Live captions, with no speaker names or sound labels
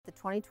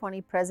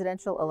2020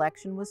 presidential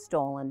election was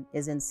stolen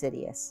is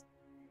insidious.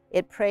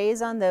 It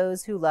preys on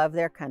those who love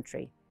their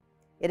country.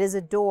 It is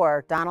a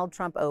door Donald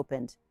Trump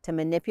opened to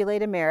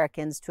manipulate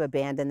Americans to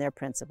abandon their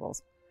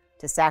principles,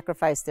 to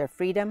sacrifice their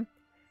freedom,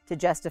 to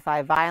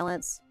justify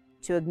violence,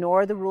 to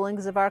ignore the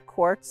rulings of our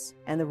courts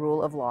and the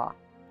rule of law.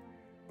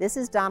 This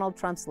is Donald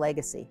Trump's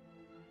legacy,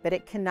 but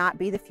it cannot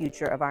be the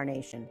future of our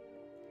nation.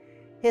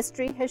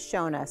 History has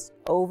shown us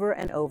over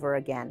and over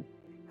again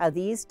how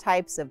these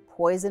types of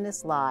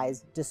poisonous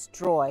lies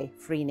destroy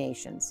free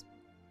nations.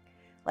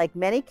 Like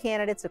many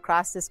candidates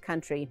across this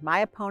country, my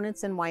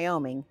opponents in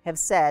Wyoming have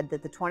said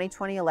that the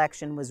 2020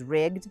 election was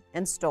rigged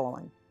and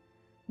stolen.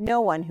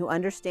 No one who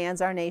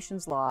understands our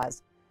nation's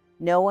laws,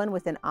 no one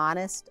with an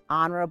honest,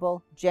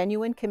 honorable,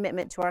 genuine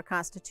commitment to our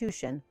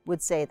Constitution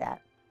would say that.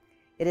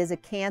 It is a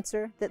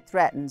cancer that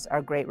threatens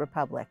our great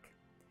republic.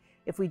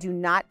 If we do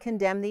not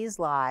condemn these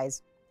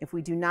lies, if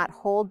we do not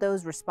hold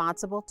those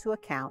responsible to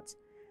account,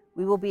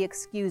 we will be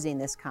excusing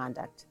this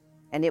conduct,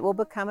 and it will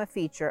become a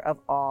feature of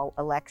all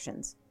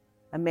elections.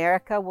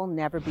 America will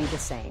never be the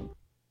same.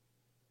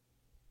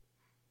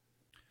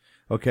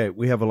 Okay,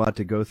 we have a lot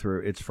to go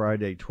through. It's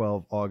Friday,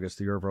 12 August,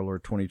 the year of our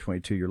Lord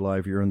 2022. You're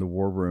live. You're in the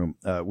war room.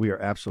 We are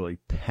absolutely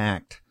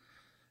packed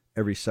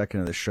every second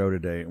of the show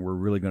today, and we're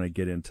really going to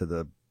get into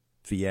the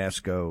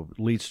fiasco,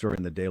 lead story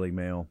in the Daily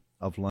Mail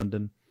of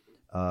London.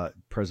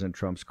 President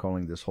Trump's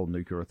calling this whole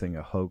nuclear thing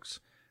a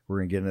hoax. We're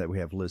going to get into that. We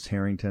have Liz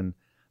Harrington,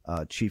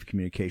 chief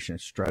communication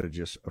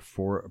strategist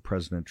for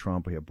President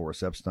Trump. We have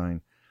Boris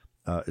Epshteyn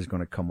is going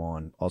to come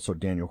on. Also,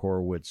 Daniel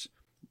Horowitz,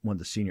 one of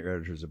the senior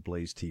editors of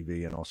Blaze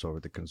TV and also over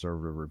the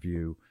Conservative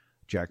Review.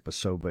 Jack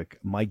Posobiec,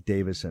 Mike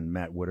Davis, and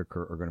Matt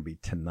Whitaker are going to be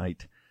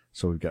tonight.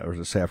 So we've got, or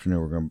this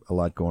afternoon, we're going to a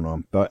lot going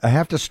on. But I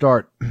have to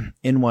start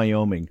in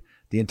Wyoming.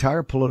 The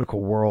entire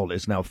political world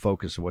is now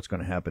focused on what's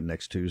going to happen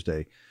next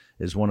Tuesday.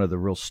 Is one of the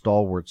real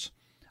stalwarts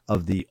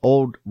of the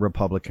old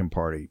Republican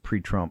Party,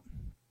 pre-Trump.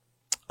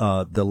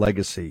 The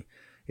legacy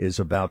is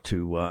about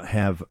to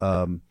have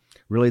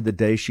really the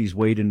day she's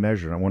weighed and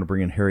measured. I want to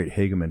bring in Harriet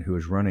Hageman, who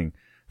is running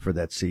for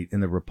that seat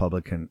in the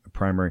Republican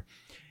primary.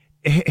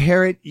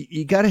 Harriet,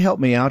 you got to help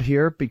me out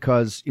here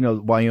because, you know,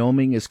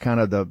 Wyoming is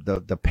kind of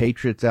the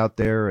patriots out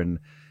there, and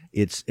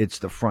it's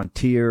the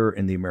frontier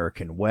in the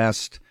American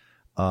West.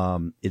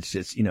 It's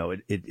just, you know,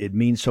 it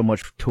means so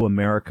much to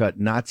America,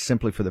 not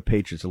simply for the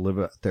patriots to live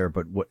out there,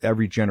 but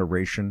every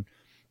generation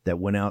that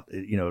went out,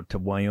 you know, to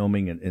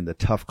Wyoming in the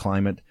tough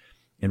climate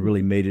and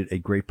really made it a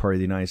great part of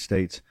the United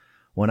States.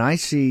 When I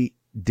see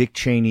Dick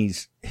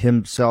Cheney's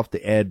himself,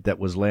 the ad that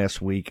was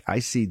last week, I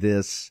see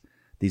these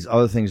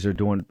other things they're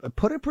doing.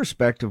 Put in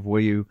perspective, will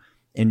you,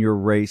 in your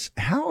race,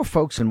 how are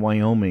folks in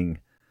Wyoming?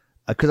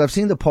 Because I've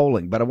seen the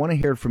polling, but I want to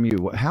hear it from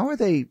you. How are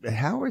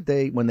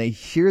they when they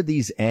hear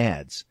these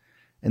ads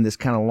and this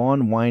kind of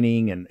lawn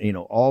whining and, you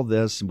know, all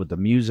this with the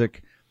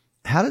music?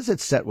 How does it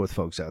set with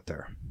folks out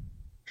there?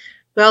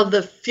 Well,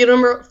 the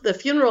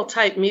funeral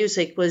type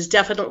music was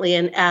definitely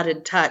an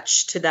added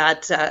touch to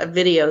that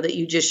video that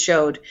you just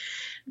showed.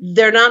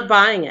 They're not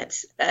buying it.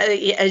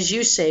 As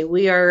you say,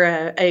 we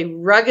are a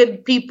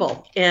rugged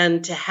people,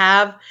 and to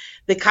have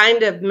the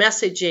kind of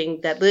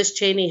messaging that Liz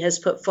Cheney has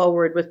put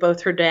forward with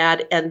both her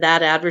dad and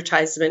that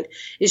advertisement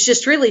is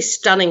just really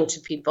stunning to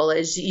people.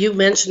 As you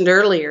mentioned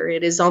earlier,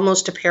 it is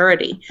almost a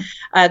parody.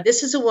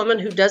 This is a woman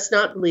who does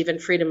not believe in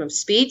freedom of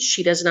speech.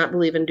 She does not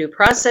believe in due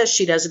process.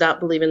 She does not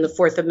believe in the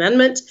Fourth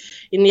Amendment,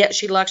 and yet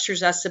she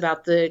lectures us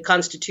about the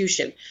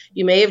Constitution.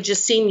 You may have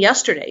just seen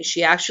yesterday,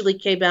 she actually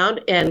came out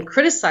and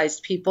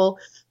criticized people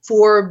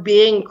for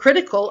being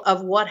critical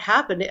of what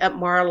happened at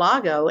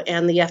Mar-a-Lago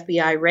and the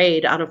FBI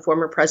raid on a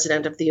former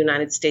president of the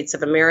United States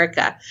of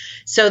America.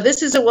 So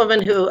this is a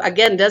woman who,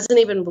 again, doesn't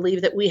even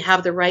believe that we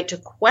have the right to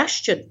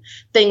question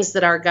things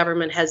that our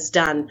government has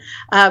done.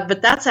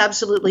 But that's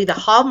absolutely the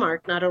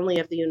hallmark, not only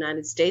of the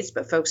United States,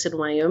 but folks in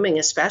Wyoming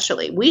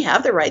especially. We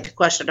have the right to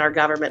question our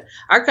government.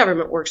 Our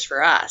government works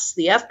for us.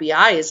 The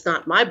FBI is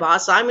not my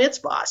boss. I'm its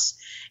boss.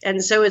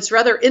 And so it's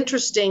rather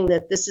interesting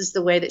that this is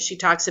the way that she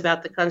talks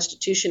about the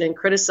Constitution and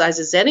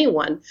criticizes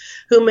anyone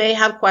who may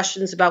have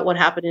questions about what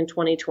happened in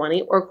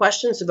 2020 or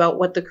questions about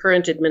what the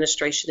current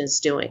administration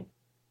is doing.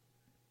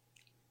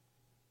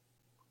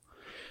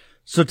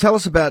 So tell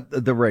us about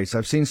the race.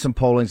 I've seen some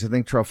pollings. I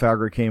think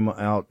Trafalgar came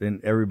out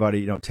and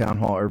everybody, you know, town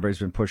hall, everybody's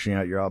been pushing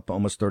out. You're up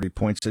almost 30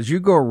 points. As you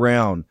go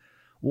around,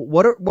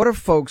 what are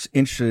folks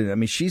interested in? I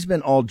mean, she's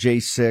been all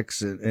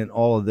J6 and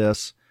all of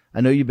this. I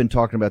know you've been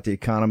talking about the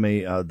economy,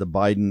 the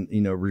Biden,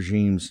 you know,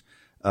 regimes,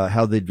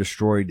 how they've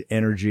destroyed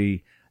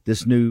energy,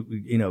 this new,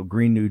 you know,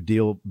 Green New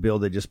Deal bill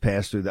that just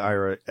passed through the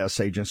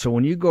IRS agents. So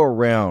when you go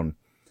around,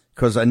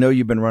 because I know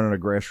you've been running a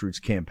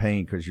grassroots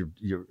campaign because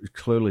you're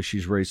clearly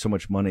she's raised so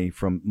much money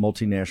from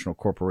multinational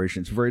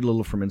corporations, very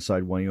little from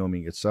inside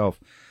Wyoming itself,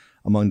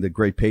 among the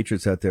great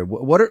patriots out there.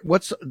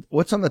 What's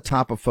on the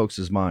top of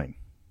folks' mind?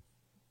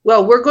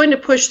 Well, we're going to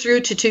push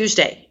through to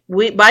Tuesday.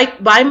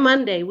 By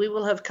Monday, we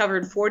will have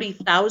covered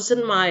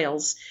 40,000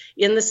 miles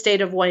in the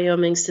state of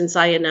Wyoming since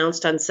I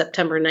announced on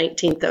September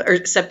 19th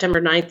or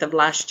September 9th of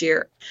last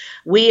year.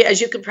 As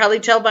you could probably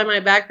tell by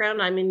my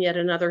background, I'm in yet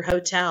another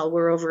hotel.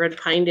 We're over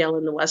at Pinedale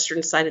in the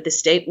western side of the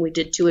state, and we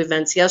did 2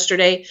 events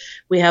yesterday.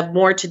 We have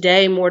more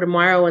today, more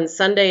tomorrow and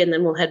Sunday, and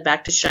then we'll head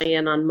back to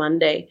Cheyenne on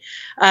Monday.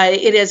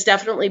 It has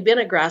definitely been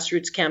a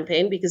grassroots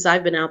campaign because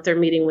I've been out there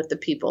meeting with the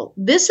people.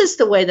 This is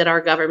the way that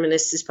our government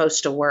is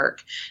supposed to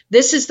work.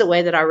 This is the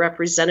way that our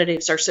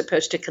representatives are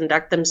supposed to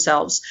conduct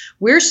themselves.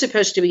 We're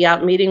supposed to be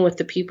out meeting with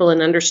the people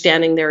and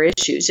understanding their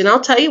issues. And I'll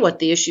tell you what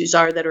the issues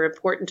are that are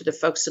important to the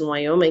folks in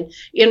Wyoming.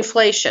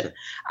 Inflation.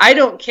 I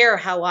don't care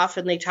how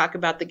often they talk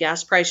about the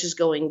gas prices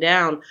going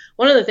down.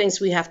 One of the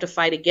things we have to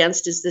fight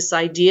against is this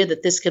idea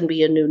that this can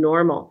be a new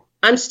normal.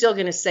 I'm still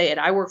going to say it.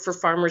 I work for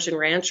farmers and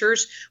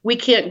ranchers. We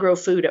can't grow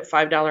food at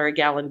 $5 a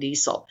gallon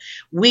diesel.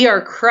 We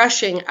are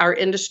crushing our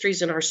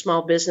industries and our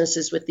small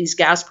businesses with these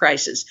gas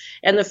prices.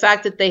 And the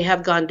fact that they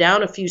have gone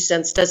down a few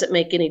cents doesn't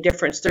make any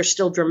difference. They're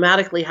still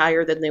dramatically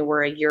higher than they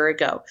were a year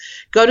ago.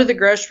 Go to the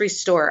grocery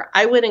store.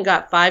 I went and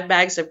got 5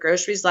 bags of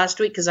groceries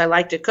last week because I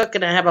like to cook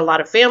and I have a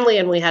lot of family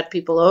and we had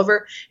people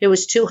over. It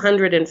was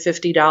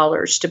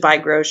 $250 to buy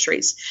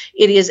groceries.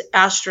 It is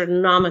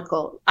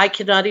astronomical. I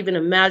cannot even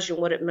imagine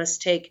what it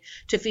must take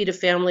to feed a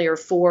family of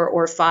 4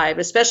 or 5,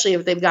 especially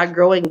if they've got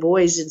growing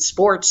boys in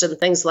sports and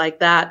things like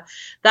that.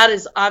 That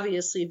is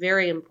obviously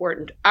very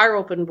important. Our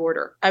open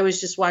border. I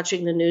was just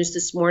watching the news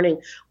this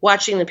morning,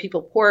 watching the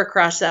people pour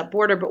across that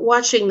border, but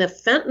watching the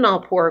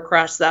fentanyl pour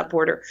across that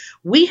border.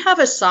 We have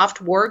a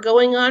soft war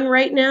going on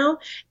right now,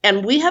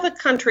 and we have a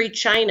country,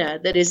 China,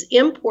 that is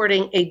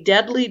importing a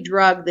deadly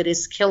drug that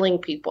is killing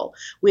people.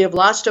 We have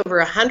lost over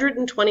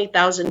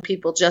 120,000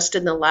 people just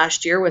in the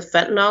last year with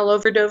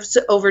fentanyl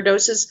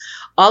overdoses.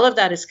 All of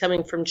that is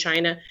coming from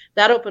China.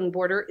 That open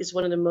border is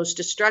one of the most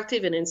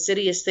destructive and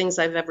insidious things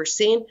I've ever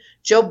seen.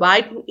 Joe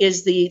Biden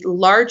is the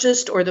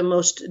largest or the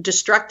most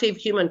destructive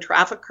human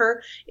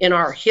trafficker in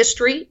our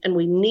history, and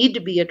we need to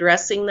be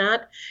addressing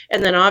that.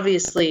 And then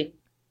obviously,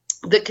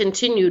 the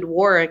continued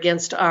war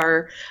against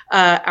our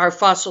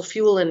fossil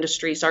fuel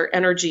industries, our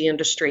energy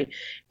industry.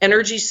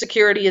 Energy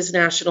security is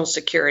national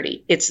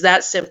security. It's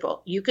that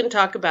simple. You can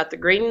talk about the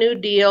Green New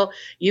Deal.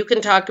 You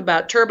can talk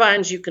about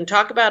turbines. You can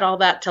talk about all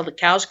that till the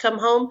cows come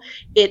home.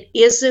 It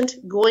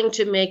isn't going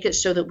to make it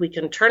so that we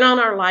can turn on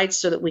our lights,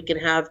 so that we can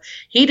have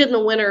heat in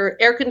the winter,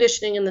 air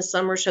conditioning in the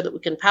summer, so that we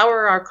can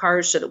power our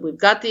cars, so that we've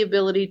got the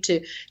ability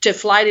to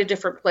fly to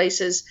different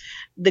places.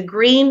 The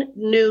Green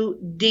New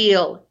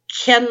Deal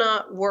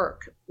cannot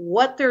work.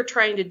 What they're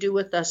trying to do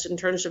with us in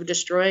terms of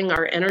destroying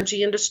our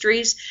energy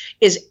industries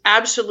is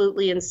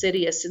absolutely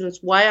insidious. And it's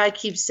why I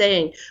keep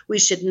saying we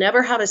should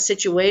never have a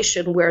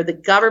situation where the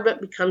government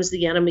becomes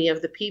the enemy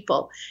of the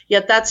people.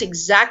 Yet that's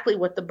exactly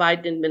what the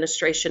Biden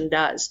administration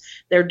does.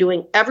 They're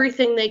doing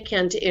everything they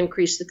can to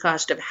increase the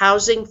cost of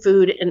housing,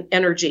 food, and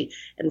energy.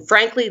 And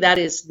frankly, that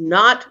is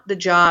not the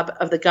job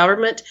of the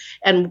government.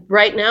 And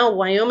right now,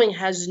 Wyoming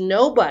has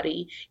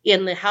nobody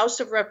in the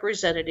House of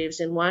Representatives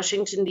in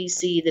Washington,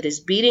 D.C. that is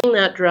beating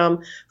that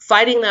drum,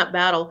 fighting that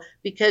battle,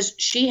 because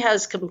she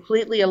has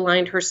completely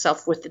aligned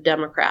herself with the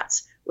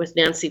Democrats, with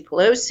Nancy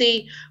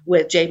Pelosi,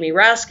 with Jamie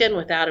Raskin,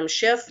 with Adam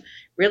Schiff.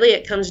 Really,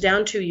 it comes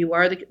down to you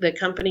are the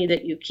company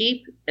that you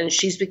keep, and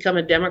she's become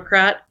a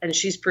Democrat, and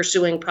she's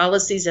pursuing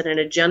policies and an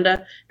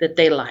agenda that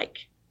they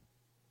like.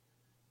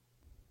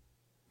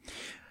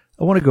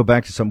 I want to go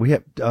back to some. We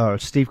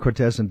have Steve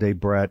Cortez and Dave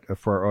Bratt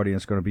for our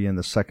audience going to be in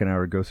the second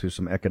hour to go through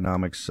some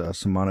economics,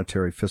 some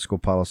monetary, fiscal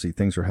policy,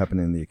 things are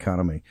happening in the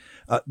economy.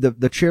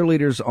 The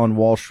cheerleaders on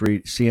Wall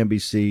Street,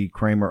 CNBC,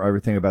 Kramer,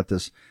 everything about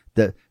this,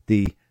 the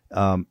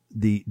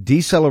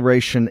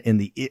deceleration and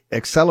the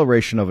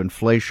acceleration of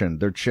inflation.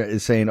 They're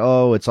saying,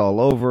 oh, it's all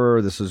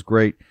over. This is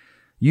great.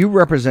 You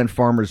represent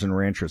farmers and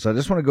ranchers. I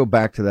just want to go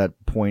back to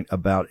that point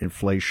about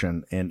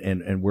inflation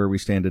and where we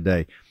stand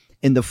today.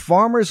 In the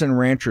farmers and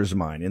ranchers'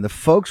 mind, in the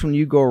folks when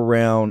you go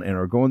around and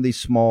are going to these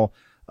small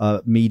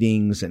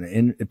meetings and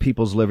in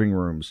people's living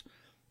rooms,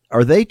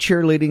 are they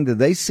cheerleading? Do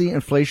they see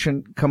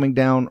inflation coming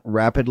down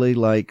rapidly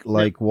like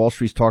Wall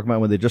Street's talking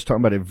about when they're just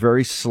talking about a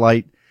very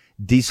slight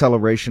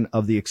deceleration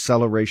of the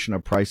acceleration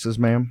of prices,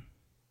 ma'am?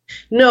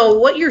 No,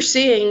 what you're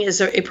seeing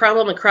is a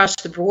problem across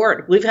the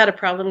board. We've had a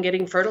problem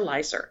getting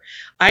fertilizer.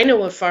 I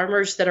know of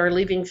farmers that are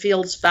leaving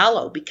fields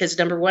fallow because,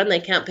 number one,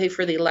 they can't pay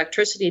for the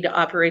electricity to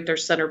operate their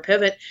center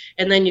pivot.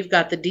 And then you've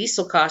got the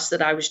diesel costs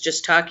that I was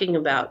just talking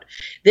about.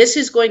 This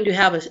is going to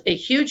have a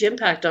huge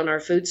impact on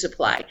our food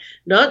supply,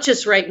 not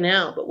just right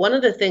now. But one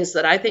of the things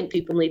that I think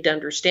people need to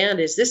understand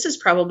is this is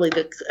probably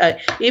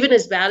even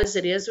as bad as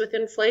it is with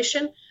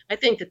inflation, I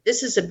think that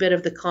this is a bit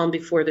of the calm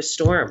before the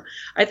storm.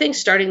 I think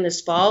starting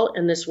this fall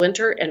and this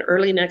winter and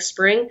early next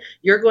spring,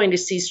 you're going to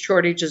see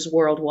shortages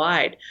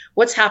worldwide.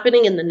 What's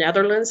happening in the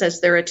Netherlands as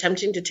they're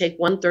attempting to take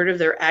 1/3 of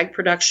their ag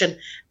production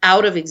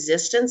out of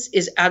existence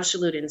is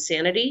absolute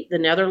insanity. The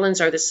Netherlands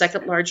are the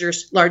second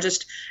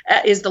largest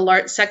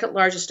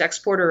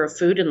exporter of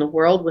food in the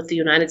world, with the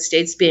United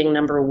States being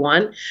number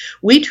one.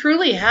 We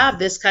truly have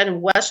this kind of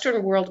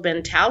Western world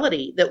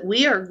mentality that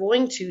we are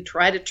going to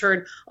try to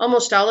turn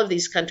almost all of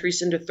these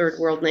countries into third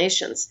world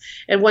nations.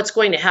 And what's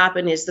going to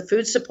happen is the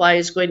food supply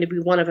is going to be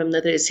one of them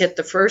that is hit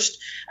the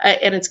first,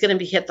 and it's going to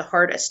be hit the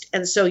hardest.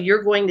 And so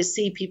you're going to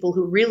see people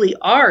who really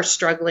are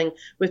struggling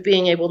with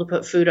being able to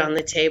put food on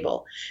the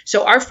table.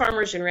 So our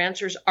farmers and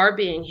ranchers are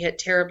being hit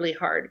terribly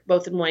hard,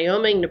 both in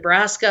Wyoming,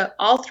 Nebraska,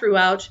 all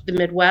throughout the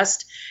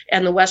Midwest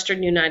and the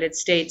Western United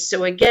States.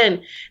 So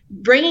again,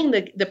 bringing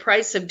the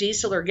price of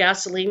diesel or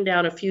gasoline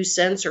down a few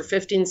cents or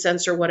 15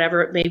 cents or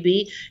whatever it may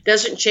be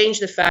doesn't change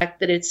the fact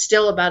that it's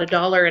still about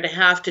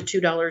 $1.50 to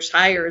 $2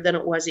 higher than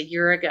it was a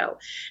year ago.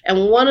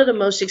 And one of the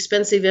most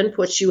expensive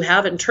inputs you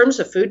have in terms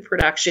of food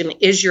production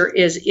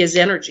is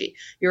energy,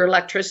 your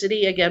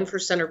electricity, again, for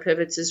center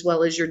pivots, as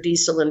well as your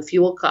diesel and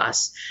fuel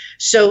costs.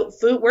 So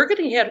food, we're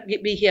going to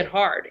be hit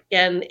hard.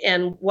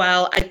 And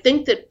while I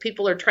think that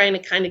people are trying to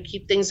kind of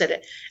keep things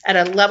at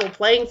a level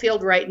playing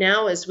field right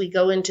now as we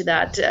go into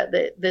that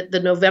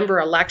the November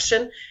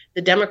election,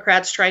 the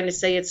Democrats trying to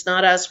say it's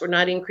not us, we're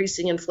not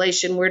increasing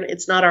inflation,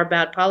 it's not our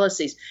bad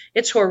policies.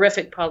 It's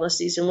horrific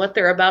policies. And what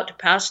they're about to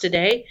pass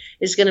today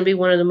is going to be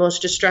one of the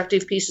most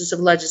destructive pieces of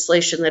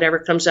legislation that ever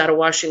comes out of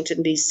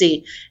Washington,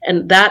 D.C.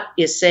 And that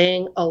is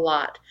saying a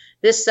lot.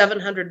 This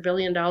 $700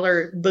 billion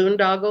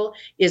boondoggle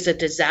is a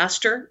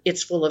disaster.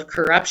 It's full of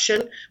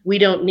corruption. We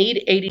don't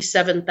need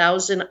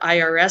 87,000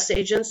 IRS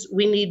agents.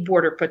 We need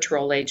Border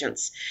Patrol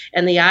agents.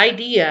 And the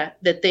idea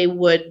that they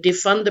would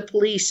defund the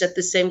police at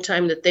the same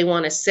time that they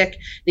want to sick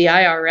the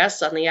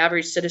IRS on the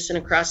average citizen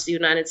across the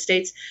United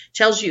States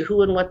tells you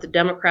who and what the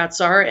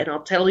Democrats are. And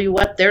I'll tell you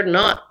what, they're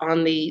not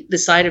on the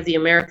side of the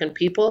American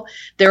people.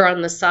 They're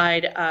on the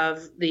side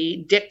of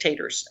the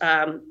dictators.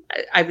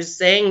 I was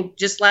saying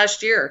just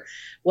last year,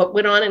 what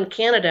went on in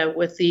Canada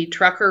with the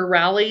trucker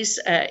rallies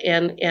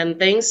and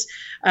things,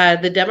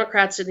 the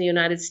Democrats in the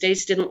United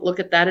States didn't look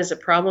at that as a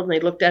problem. They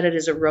looked at it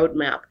as a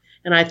roadmap.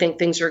 And I think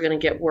things are going to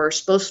get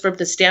worse, both from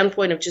the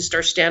standpoint of just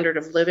our standard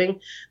of living,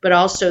 but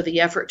also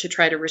the effort to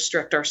try to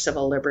restrict our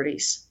civil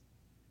liberties.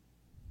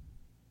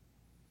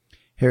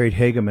 Harriet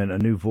Hageman, a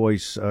new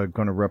voice,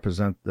 going to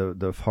represent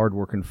the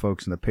hardworking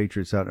folks and the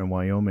patriots out in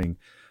Wyoming.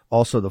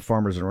 Also, the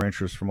farmers and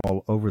ranchers from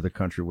all over the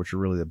country, which are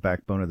really the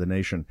backbone of the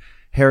nation.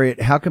 Harriet,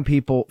 how can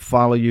people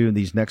follow you in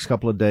these next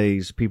couple of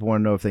days? People want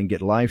to know if they can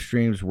get live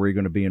streams, where you're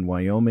going to be in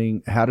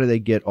Wyoming. How do they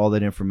get all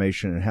that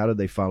information, and how do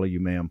they follow you,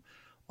 ma'am,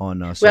 on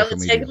social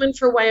media? Well, it's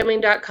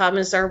HagemanForWyoming.com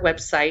is our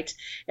website.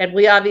 And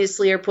we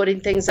obviously are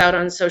putting things out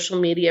on social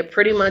media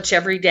pretty much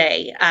every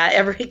day,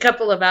 every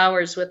couple of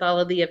hours with all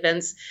of the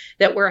events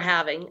that we're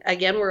having.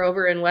 Again, we're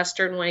over in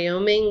Western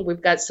Wyoming.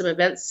 We've got some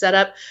events set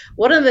up.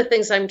 One of the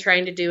things I'm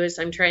trying to do is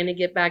I'm trying to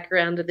get back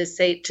around to this,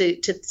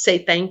 to say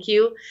thank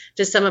you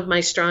to some of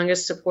my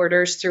strongest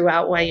supporters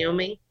throughout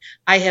Wyoming.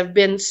 I have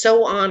been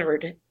so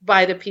honored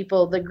by the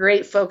people, the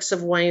great folks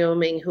of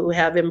Wyoming who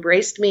have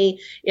embraced me,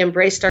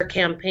 embraced our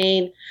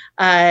campaign.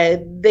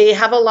 They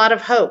have a lot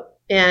of hope.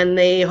 And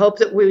they hope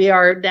that we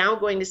are now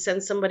going to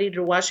send somebody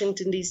to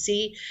Washington,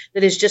 D.C.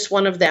 that is just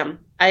one of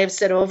them. I have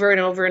said over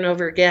and over and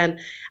over again,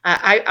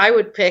 I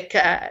would pick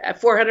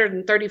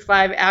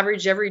 435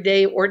 average,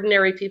 everyday,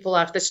 ordinary people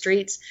off the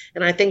streets.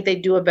 And I think they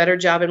do a better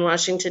job in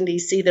Washington,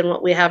 D.C. than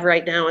what we have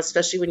right now,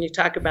 especially when you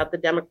talk about the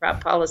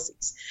Democrat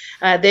policies.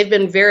 They've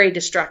been very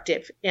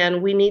destructive.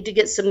 And we need to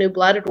get some new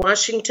blood in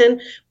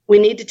Washington. We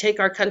need to take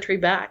our country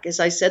back. As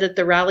I said at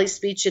the rally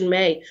speech in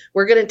May,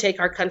 we're going to take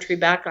our country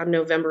back on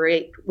November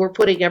 8th. We're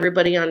putting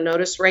everybody on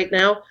notice right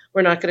now.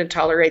 We're not going to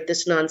tolerate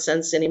this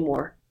nonsense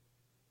anymore.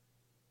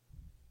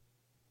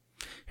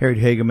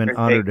 Harriet Hageman,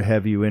 honored to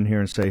have you in here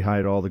and say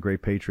hi to all the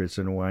great patriots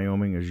in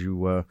Wyoming as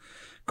you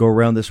go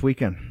around this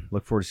weekend.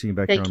 Look forward to seeing you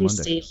back here on Monday.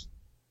 Thank you, Steve.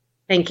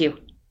 Thank you.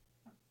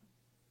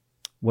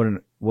 What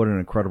an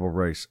incredible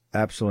race.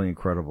 Absolutely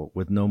incredible.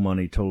 With no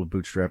money, total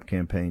bootstrap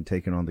campaign,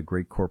 taking on the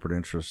great corporate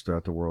interests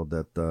throughout the world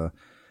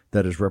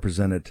that is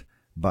represented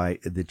by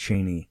the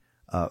Cheney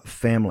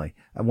family.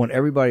 I want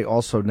everybody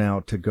also now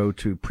to go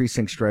to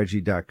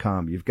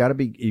precinctstrategy.com. You've got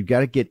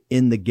to get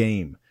in the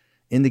game.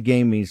 In the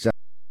game means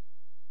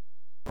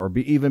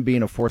even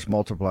being a force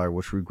multiplier,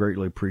 which we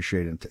greatly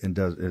appreciate and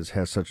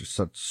has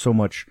so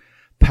much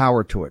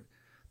power to it.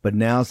 But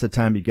now's the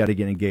time you got to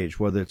get engaged,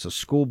 whether it's a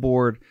school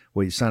board,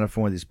 whether you sign up for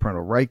one of these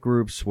parental right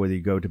groups, whether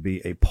you go to be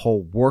a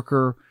poll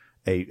worker,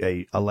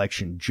 a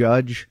election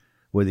judge,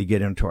 whether you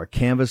get into our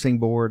canvassing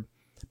board.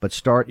 But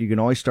you can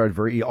always start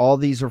all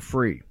these are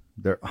free.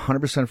 They're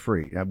 100%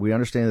 free. We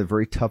understand the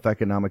very tough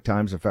economic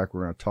times. In fact,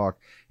 we're going to talk.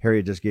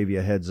 Harriet just gave you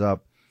a heads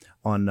up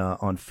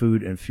on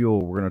food and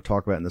fuel. We're going to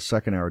talk about in the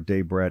second hour.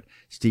 Dave Brett,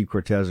 Steve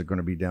Cortez are going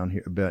to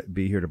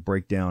be here to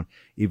break down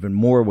even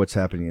more what's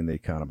happening in the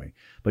economy.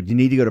 But you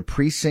need to go to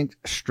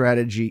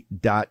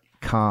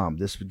precinctstrategy.com.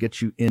 This would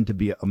get you in to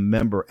be a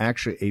member,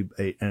 actually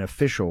an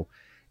official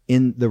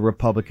in the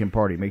Republican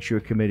Party. Makes you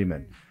a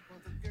committeeman.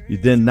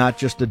 You're then not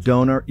just a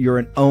donor, you're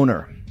an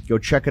owner. Go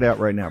check it out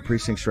right now,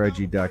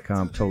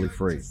 precinctstrategy.com, totally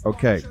free.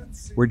 Okay,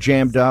 we're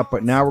jammed up,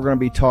 but now we're going to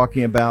be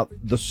talking about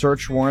the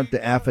search warrant,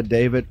 the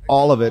affidavit,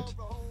 all of it,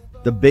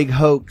 the big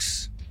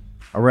hoax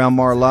around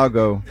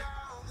Mar-a-Lago.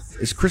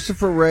 Is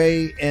Christopher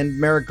Wray and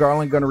Merrick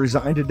Garland going to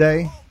resign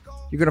today?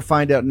 You're going to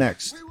find out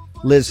next.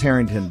 Liz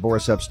Harrington,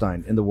 Boris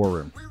Epstein in the War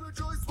Room.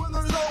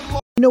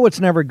 You know what's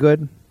never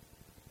good?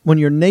 When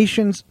your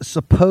nation's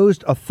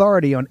supposed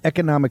authority on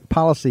economic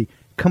policy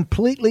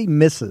completely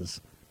misses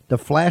the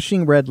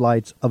flashing red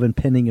lights of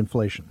impending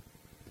inflation.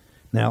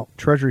 Now,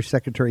 Treasury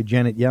Secretary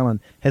Janet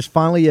Yellen has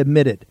finally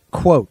admitted,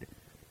 quote,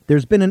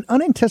 there's been an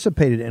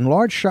unanticipated and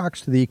large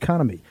shocks to the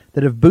economy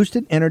that have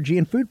boosted energy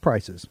and food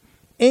prices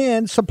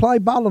and supply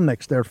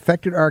bottlenecks that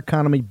affected our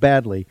economy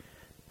badly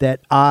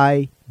that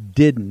I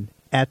didn't,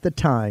 at the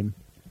time,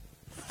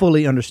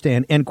 fully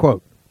understand, end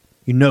quote.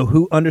 You know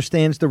who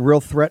understands the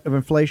real threat of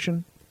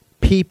inflation?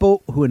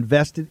 People who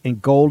invested in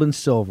gold and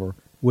silver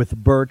with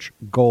Birch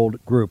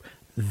Gold Group.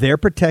 They're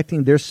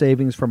protecting their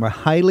savings from a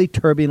highly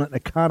turbulent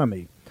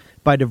economy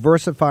by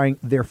diversifying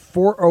their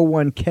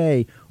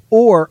 401k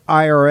or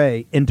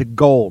IRA into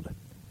gold,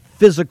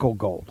 physical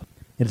gold.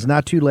 It's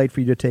not too late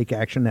for you to take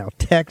action now.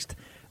 Text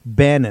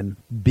Bannon,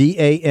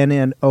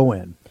 Bannon,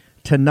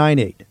 to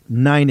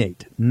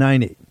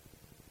 989898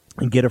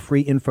 and get a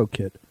free info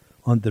kit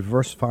on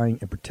diversifying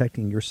and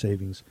protecting your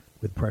savings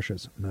with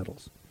precious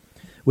metals.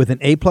 With an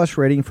A-plus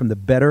rating from the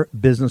Better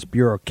Business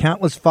Bureau,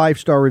 countless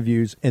 5-star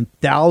reviews, and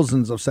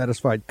thousands of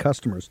satisfied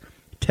customers,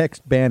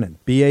 text Bannon,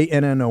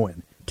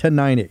 Bannon, to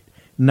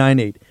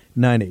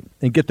 989898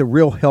 and get the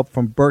real help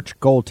from Birch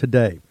Gold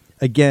today.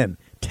 Again,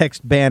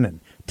 text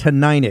Bannon to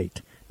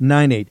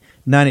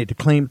 989898 to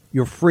claim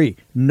your free,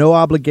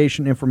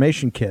 no-obligation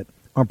information kit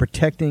on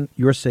protecting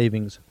your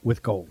savings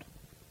with gold.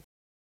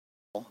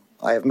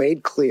 I have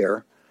made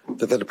clear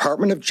that the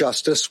Department of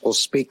Justice will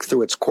speak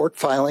through its court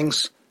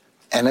filings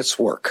and its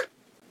work.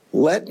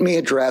 Let me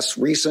address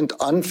recent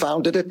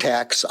unfounded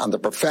attacks on the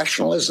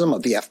professionalism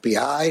of the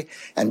FBI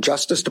and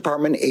Justice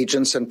Department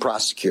agents and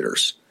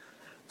prosecutors.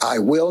 I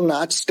will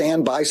not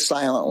stand by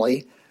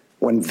silently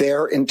when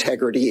their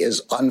integrity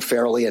is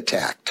unfairly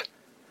attacked.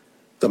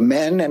 The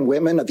men and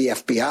women of the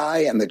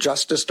FBI and the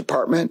Justice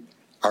Department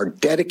are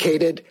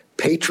dedicated,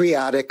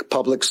 patriotic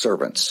public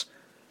servants.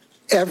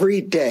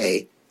 Every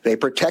day, they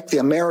protect the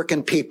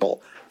American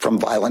people from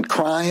violent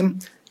crime,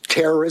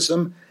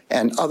 terrorism,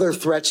 and other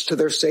threats to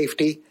their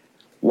safety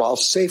while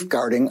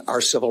safeguarding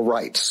our civil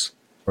rights.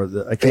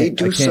 I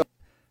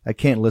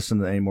can't listen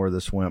to any more of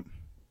this wimp.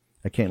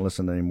 I can't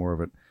listen to any more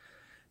of it.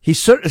 He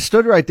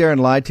stood right there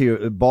and lied to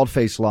you,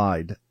 bald-faced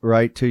lied,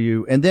 right, to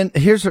you. And then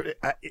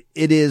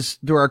it is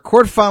through our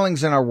court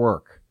filings and our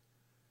work.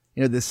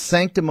 You know, this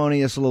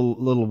sanctimonious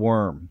little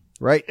worm,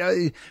 right?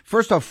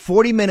 First off,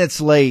 40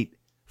 minutes late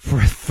for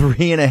a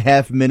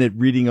 3.5 minute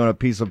reading on a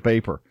piece of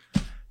paper.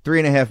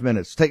 3.5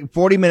 minutes. Take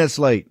 40 minutes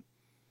late.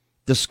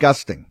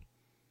 Disgusting.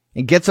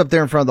 And gets up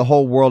there in front of the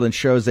whole world and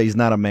shows that he's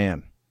not a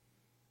man.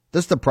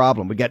 This is the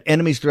problem. We got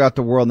enemies throughout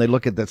the world, and they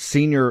look at the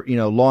senior,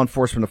 law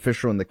enforcement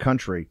official in the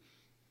country.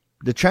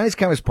 The Chinese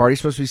Communist Party is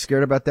supposed to be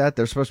scared about that.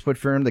 They're supposed to put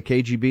fear in the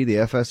KGB, the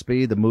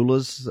FSB, the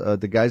mullahs,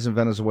 the guys in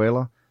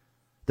Venezuela.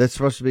 That's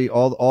supposed to be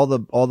all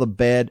the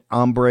bad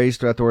hombres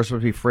throughout the world are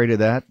supposed to be afraid of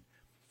that.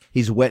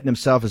 He's wetting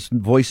himself. His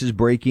voice is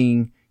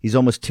breaking. He's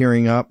almost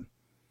tearing up.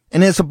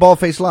 And it's a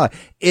bald-faced lie.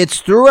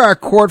 It's through our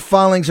court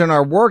filings and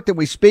our work that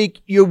we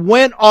speak. You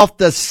went off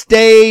the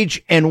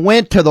stage and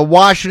went to the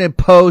Washington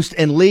Post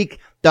and leaked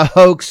the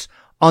hoax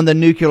on the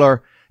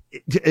nuclear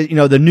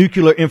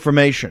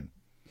information.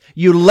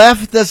 You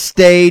left the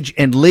stage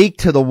and leaked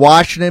to the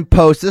Washington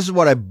Post. This is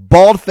what a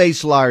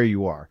bald-faced liar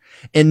you are.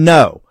 And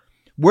no,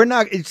 we're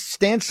not,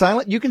 stand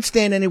silent. You can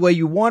stand any way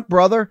you want,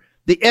 brother.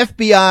 The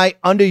FBI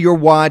under your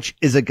watch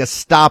is a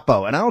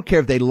Gestapo. And I don't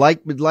care if they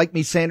like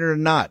me saying it or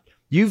not.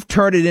 You've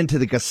turned it into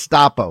the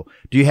Gestapo.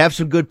 Do you have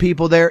some good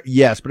people there?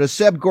 Yes. But as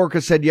Seb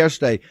Gorka said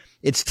yesterday,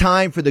 it's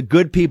time for the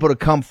good people to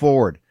come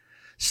forward.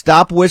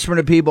 Stop whispering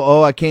to people,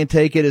 oh, I can't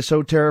take it. It's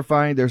so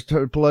terrifying. There's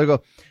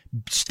political.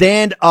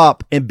 Stand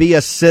up and be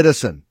a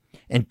citizen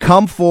and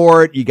come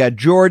forward. You got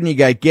Jordan, you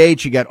got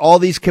Gates, you got all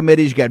these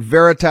committees, you got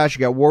Veritas, you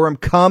got War Room.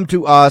 Come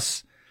to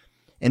us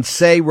and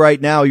say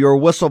right now you're a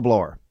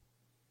whistleblower.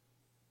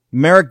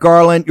 Merrick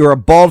Garland, you're a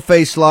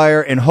bald-faced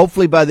liar, and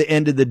hopefully by the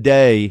end of the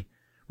day,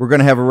 we're going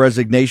to have a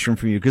resignation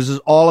from you because it's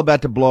all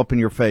about to blow up in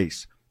your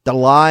face. The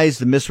lies,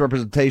 the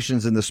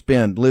misrepresentations, and the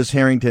spin. Liz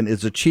Harrington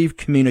is the chief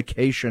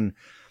communication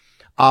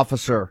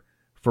officer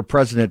for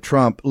President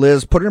Trump.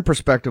 Liz, put in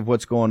perspective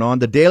what's going on.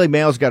 The Daily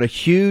Mail's got a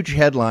huge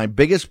headline,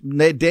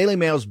 Daily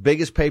Mail's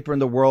biggest paper in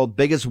the world,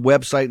 biggest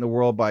website in the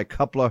world by a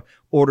couple of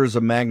orders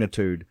of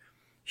magnitude.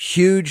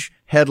 Huge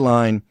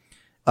headline.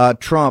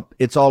 Trump,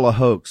 it's all a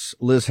hoax.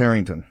 Liz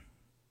Harrington.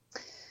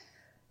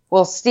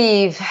 Well,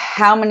 Steve,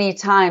 how many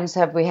times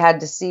have we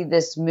had to see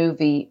this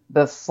movie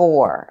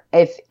before?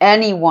 If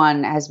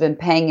anyone has been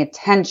paying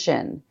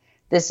attention,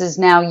 this is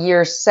now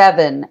year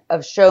 7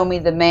 of Show Me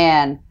the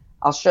Man,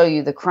 I'll Show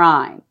You the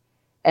Crime.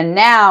 And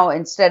now,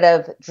 instead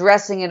of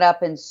dressing it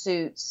up in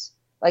suits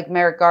like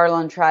Merrick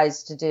Garland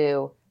tries to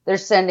do, they're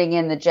sending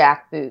in the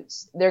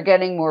jackboots. They're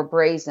getting more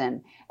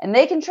brazen. And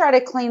they can try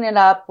to clean it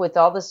up with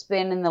all the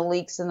spin and the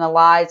leaks and the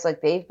lies like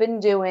they've been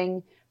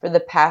doing for the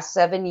past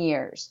 7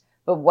 years.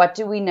 But what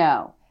do we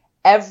know?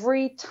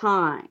 Every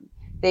time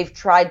they've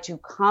tried to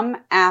come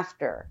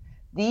after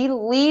the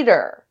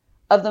leader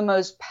of the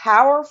most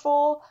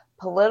powerful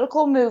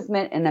political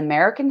movement in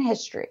American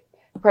history,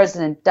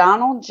 President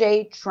Donald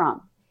J.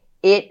 Trump,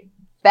 it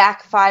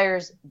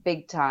backfires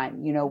big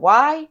time. You know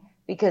why?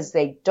 Because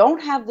they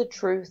don't have the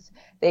truth.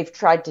 They've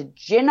tried to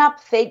gin up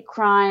fake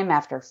crime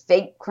after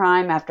fake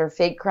crime after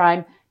fake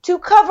crime to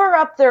cover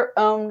up their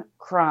own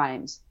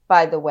crimes.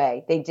 By the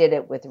way, they did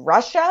it with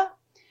Russia.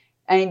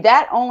 I mean,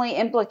 that only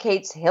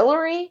implicates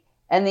Hillary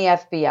and the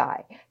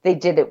FBI. They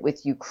did it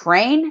with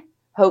Ukraine,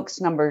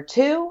 hoax number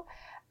 2.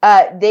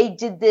 They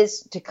did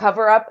this to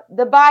cover up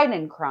the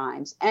Biden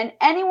crimes and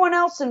anyone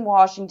else in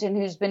Washington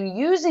who's been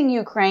using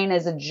Ukraine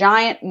as a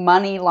giant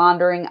money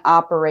laundering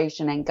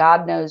operation and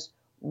God knows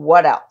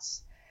what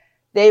else.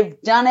 They've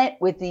done it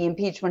with the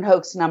impeachment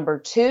hoax number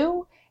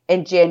 2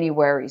 and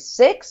January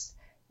 6th.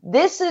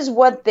 This is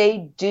what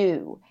they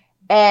do.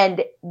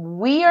 And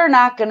we are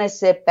not going to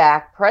sit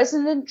back.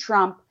 President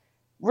Trump,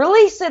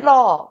 release it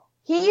all.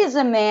 He is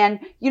a man.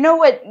 You know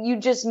what you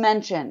just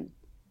mentioned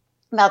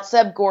about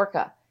Seb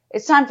Gorka?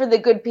 It's time for the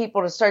good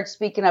people to start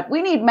speaking up.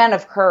 We need men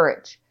of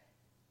courage.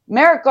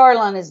 Merrick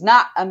Garland is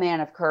not a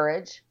man of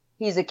courage.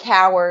 He's a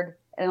coward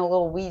and a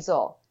little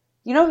weasel.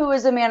 You know who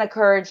is a man of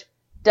courage?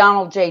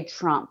 Donald J.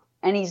 Trump.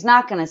 And he's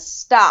not going to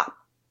stop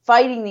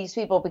fighting these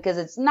people because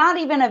it's not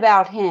even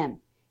about him.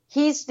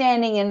 He's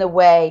standing in the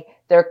way.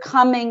 They're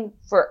coming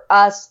for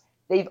us.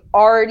 They've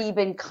already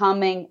been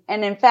coming.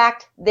 And in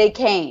fact, they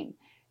came.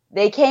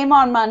 They came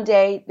on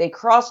Monday. They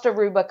crossed a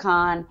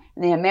Rubicon.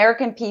 And the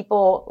American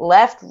people,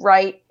 left,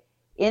 right,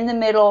 in the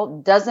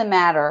middle, doesn't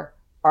matter,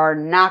 are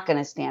not going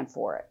to stand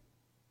for it.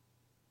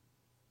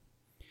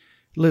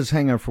 Liz,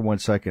 hang on for 1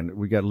 second.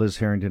 We got Liz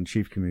Harrington,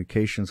 Chief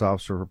Communications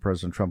Officer for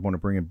President Trump. I want to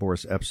bring in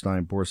Boris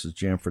Epshteyn. Boris is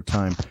jammed for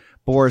time.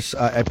 Boris,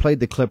 I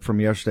played the clip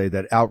from yesterday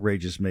that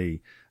outrages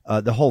me.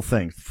 The whole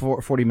thing,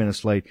 40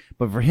 minutes late.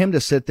 But for him to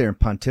sit there and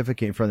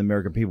pontificate in front of the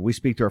American people, we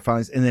speak to our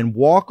filings, and then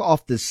walk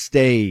off the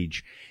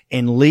stage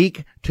and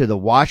leak to the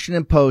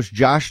Washington Post,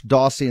 Josh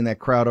Dawsey and that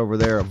crowd over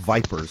there of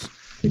vipers,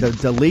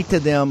 to leak to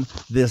them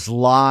this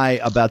lie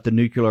about the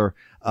nuclear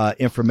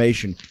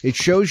information. It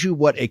shows you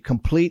what a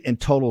complete and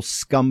total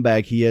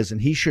scumbag he is, and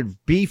he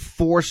should be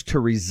forced to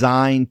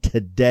resign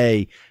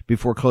today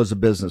before close of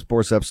business.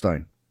 Boris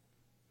Epshteyn.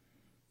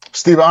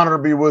 Steve, honored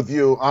to be with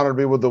you. Honored to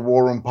be with the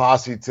War Room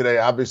Posse today.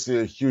 Obviously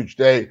a huge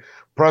day.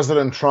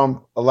 President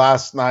Trump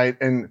last night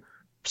in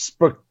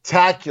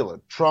spectacular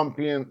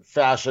Trumpian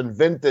fashion,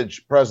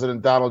 vintage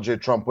President Donald J.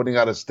 Trump putting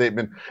out a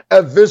statement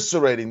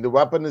eviscerating the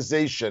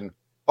weaponization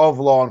of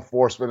law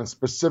enforcement and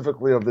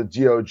specifically of the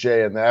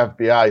DOJ and the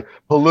FBI,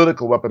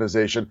 political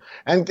weaponization,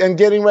 and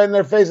getting right in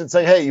their face and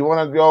saying, hey, you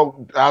want to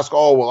go ask,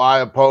 oh, well, I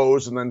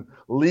oppose, and then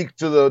leak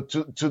to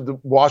the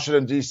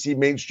Washington, D.C.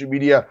 mainstream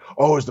media,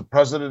 oh, is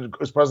President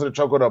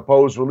Trump going to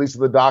oppose release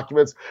of the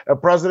documents?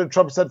 And President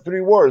Trump said 3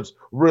 words,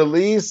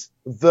 release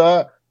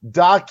the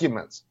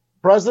documents.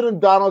 President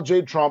Donald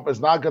J. Trump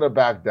is not going to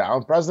back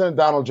down. President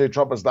Donald J.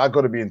 Trump is not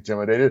going to be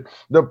intimidated.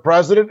 The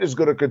president is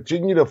going to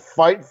continue to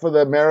fight for the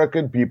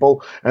American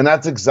people, and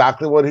that's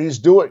exactly what he's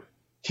doing.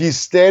 He's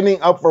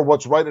standing up for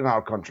what's right in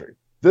our country.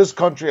 This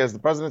country, as the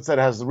president said,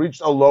 has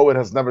reached a low it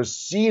has never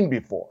seen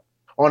before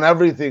on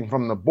everything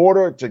from the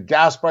border to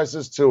gas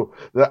prices to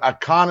the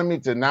economy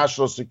to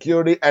national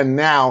security, and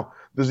now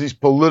there's these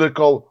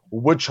political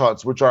witch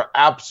hunts, which are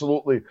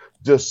absolutely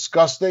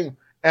disgusting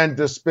and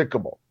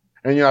despicable.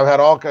 And, I've had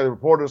all kinds of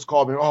reporters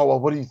call me, oh, well,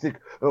 what do you think?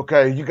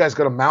 Okay, you guys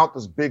going to mount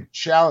this big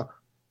challenge?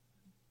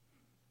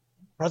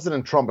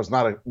 President Trump is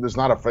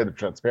not afraid of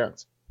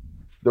transparency.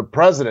 The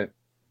president,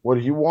 what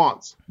he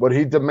wants, what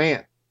he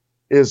demands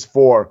is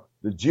for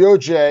the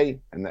DOJ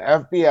and the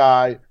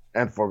FBI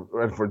and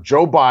for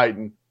Joe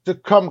Biden to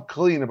come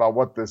clean about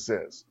what this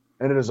is.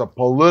 And it is a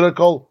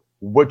political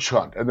witch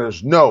hunt. And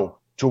there's no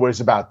 2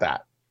 ways about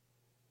that.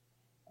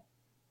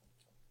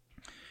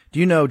 Do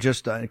you know,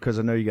 just because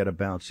I know you got to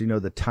bounce,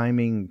 the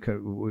timing?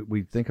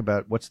 We think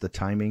about what's the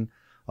timing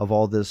of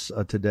all this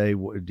today.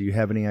 Do you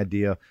have any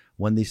idea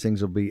when these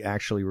things will be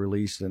actually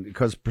released? And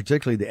because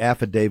particularly the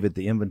affidavit,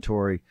 the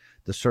inventory,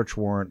 the search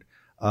warrant,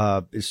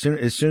 as soon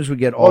as we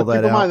get all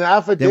that out, the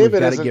affidavit, then we've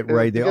got to get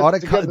ready. They ought to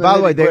come. By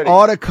the way, they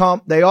ought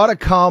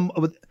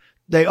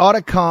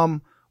to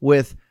come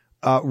with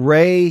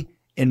Ray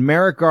and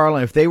Merrick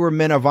Garland. If they were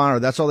men of honor,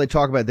 that's all they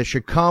talk about. They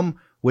should come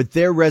with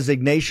their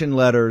resignation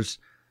letters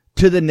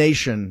to the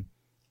nation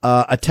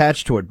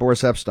attached to it.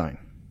 Boris Epshteyn.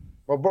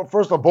 Well,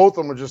 first of all, both of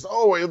them were just,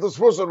 oh, wait, this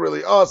wasn't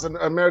really us. And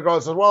Merrick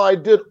Garland says, well, I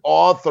did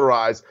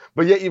authorize.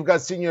 But yet you've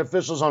got senior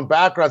officials on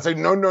background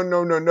saying, no.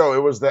 It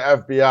was the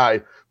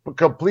FBI.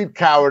 Complete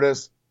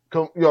cowardice,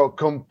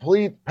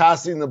 complete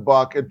passing the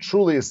buck. It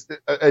truly is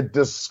a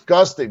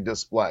disgusting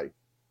display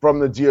from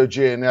the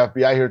DOJ and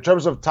FBI here. In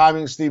terms of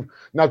timing, Steve,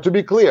 now to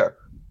be clear,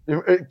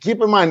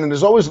 keep in mind, and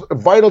it's always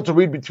vital to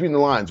read between the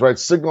lines, right?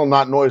 Signal,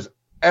 not noise,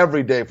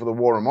 every day for the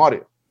War Room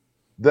audio.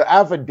 The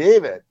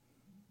affidavit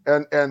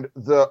and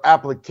the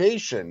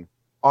application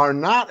are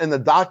not in the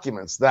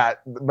documents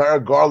that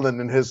Merrick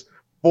Garland and his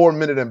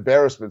 4-minute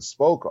embarrassment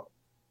spoke of.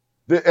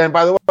 And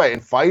by the way, in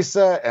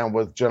FISA and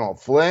with General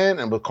Flynn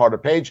and with Carter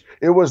Page,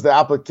 it was the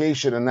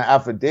application and the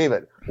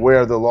affidavit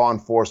where the law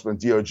enforcement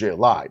DOJ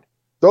lied.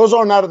 Those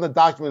are not in the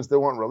documents that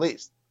weren't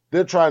released. They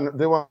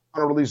want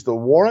to release the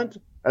warrant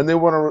and they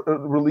want to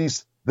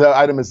release the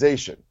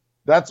itemization.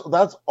 That's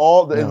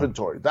all the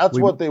inventory. That's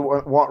what they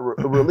want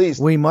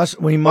released. We must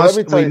have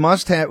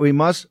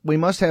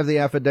the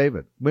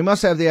affidavit. We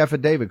must have the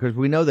affidavit because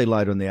we know they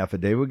lied on the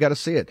affidavit. We got to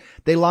see it.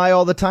 They lie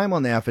all the time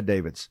on the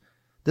affidavits.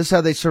 This is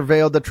how they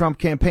surveilled the Trump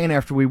campaign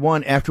after we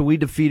won, after we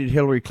defeated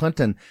Hillary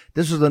Clinton.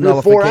 This was the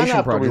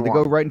nullification project. They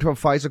go right into a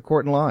FISA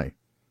court and lie.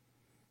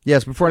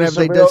 Yes, before and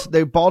after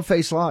they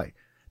bald-faced lie.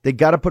 They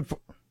got to put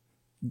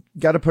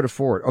it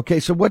forward. Okay,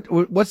 so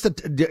what's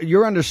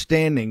your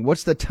understanding?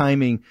 What's the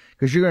timing?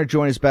 Because you're going to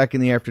join us back in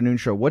the afternoon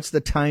show. What's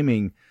the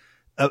timing?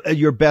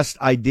 Your best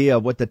idea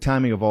of what the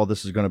timing of all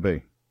this is going to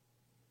be?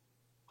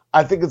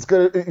 I think it's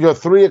going to,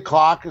 3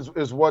 o'clock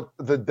is what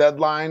the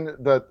deadline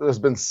that has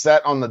been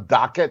set on the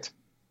docket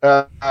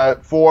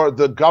for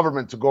the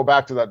government to go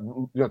back to that,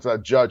 to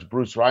that judge,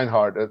 Bruce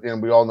Reinhart,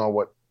 and we all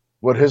know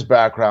what his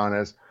background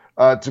is,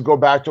 to go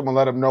back to him and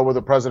let him know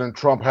whether President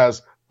Trump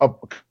has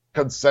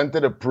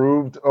consented,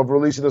 approved of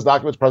releasing those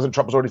documents. President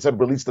Trump has already said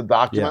release the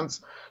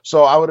documents. Yeah.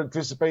 So I would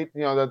anticipate,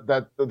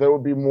 that there will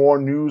be more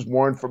news,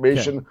 more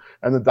information,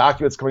 and the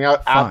documents coming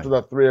out after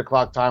the 3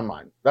 o'clock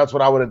timeline. That's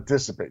what I would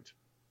anticipate.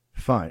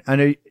 Fine. I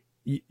know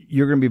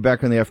you're going to be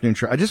back on the afternoon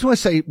show. I just want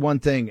to say one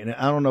thing, and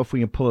I don't know if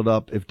we can pull it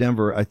up. If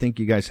Denver, I think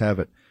you guys have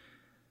it.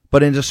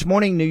 But in this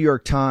morning New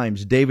York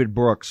Times, David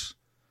Brooks,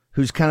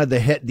 who's kind of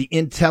the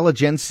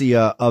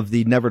intelligentsia of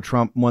the Never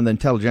Trump, one of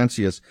the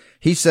intelligentsias,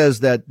 he says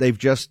that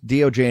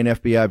DOJ and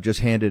FBI have just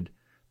handed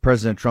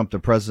President Trump the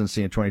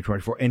presidency in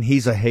 2024, and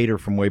he's a hater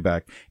from way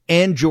back.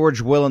 And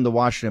George Will in the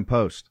Washington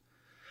Post.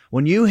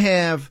 When you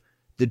have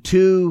the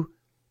two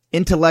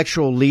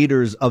intellectual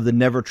leaders of the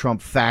Never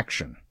Trump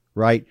faction,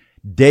 right?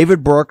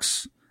 David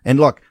Brooks, and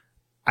look,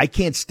 I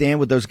can't stand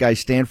what those guys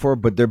stand for,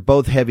 but they're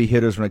both heavy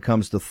hitters when it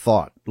comes to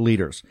thought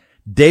leaders.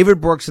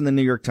 David Brooks in the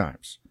New York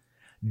Times,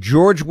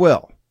 George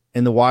Will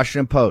in the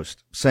Washington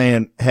Post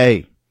saying,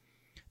 hey,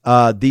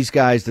 these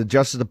guys, the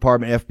Justice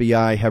Department,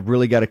 FBI, have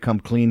really got to come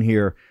clean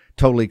here,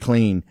 totally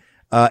clean.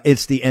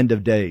 It's the end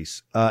of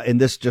days. And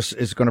this just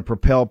is going to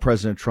propel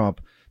President Trump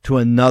to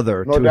his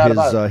third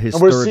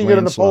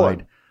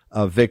landslide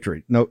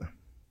victory. No.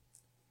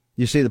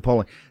 You see the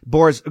polling.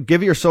 Boris,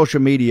 give your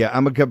social media.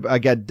 I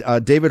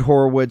got David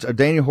Horowitz,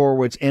 Daniel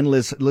Horowitz, and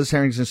Liz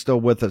Harrington still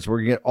with us. We're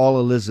going to get all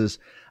of Liz's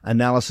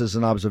analysis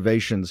and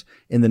observations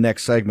in the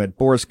next segment.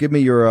 Boris, give me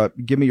your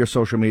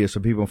social media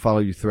so people can follow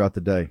you throughout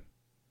the day.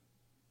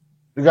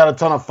 You got a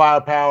ton of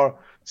firepower.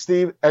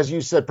 Steve, as you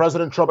said,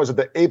 President Trump is at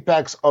the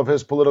apex of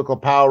his political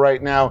power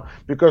right now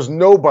because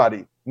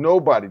nobody,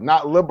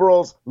 not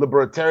liberals,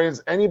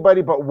 libertarians,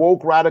 anybody but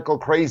woke radical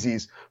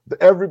crazies,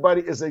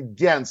 everybody is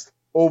against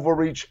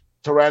overreach,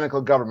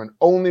 tyrannical government.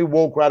 Only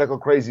woke radical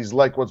crazies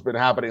like what's been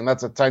happening.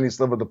 That's a tiny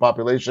sliver of the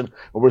population,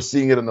 and we're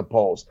seeing it in the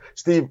polls.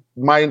 Steve,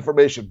 my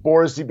information,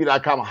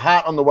 BorisCP.com,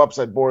 hot on the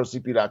website,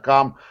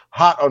 BorisCP.com,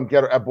 hot on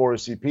Getter at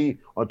BorisCP,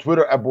 on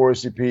Twitter at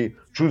BorisCP,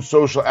 Truth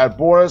Social at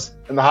Boris,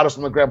 and the hottest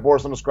on the gram,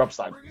 Boris on the Scrub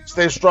side.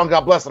 Stay strong,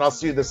 God bless, and I'll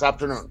see you this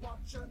afternoon.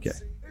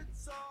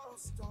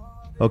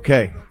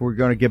 Okay, we're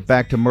going to get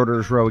back to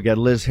Murderers Row. We got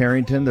Liz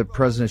Harrington, the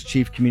president's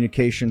chief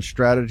communications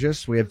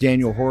strategist. We have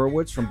Daniel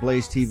Horowitz from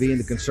Blaze TV and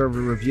the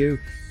Conservative Review.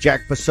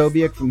 Jack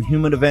Posobiec from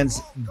Human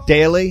Events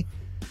Daily.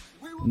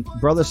 And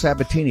Brother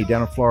Sabatini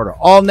down in Florida.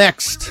 All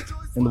next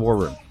in the War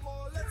Room.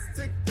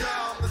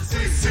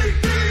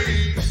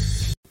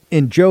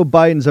 In Joe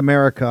Biden's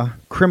America,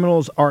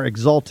 criminals are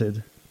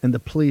exalted and the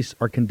police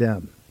are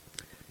condemned.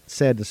 It's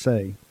sad to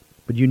say,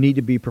 but you need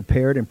to be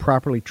prepared and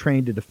properly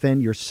trained to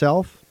defend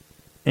yourself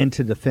and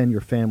to defend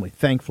your family.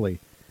 Thankfully,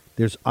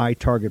 there's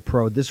iTarget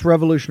Pro. This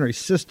revolutionary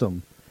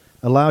system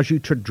allows you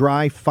to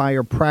dry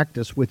fire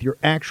practice with your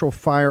actual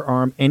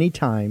firearm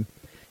anytime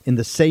in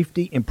the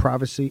safety and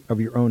privacy of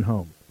your own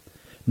home.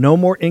 No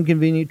more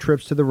inconvenient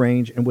trips to the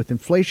range, and with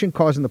inflation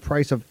causing the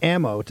price of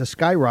ammo to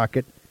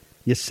skyrocket,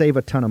 you save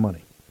a ton of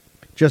money.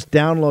 Just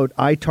download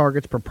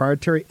iTarget's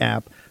proprietary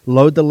app,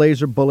 load the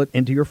laser bullet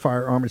into your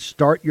firearm, and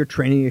start your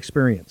training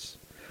experience.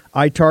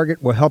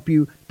 iTarget will help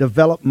you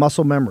develop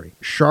muscle memory,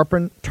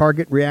 sharpen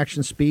target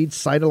reaction speed,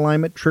 sight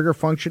alignment, trigger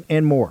function,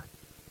 and more.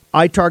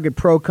 iTarget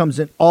Pro comes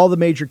in all the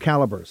major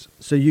calibers,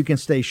 so you can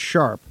stay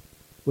sharp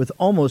with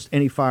almost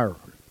any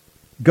firearm.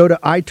 Go to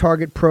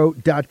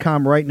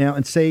itargetpro.com right now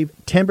and save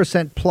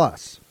 10%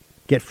 plus.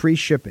 Get free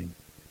shipping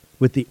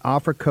with the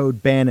offer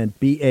code Bannon,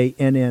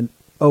 Bannon,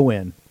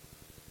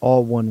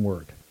 all one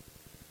word.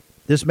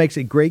 This makes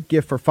a great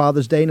gift for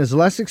Father's Day and is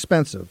less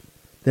expensive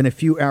than a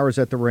few hours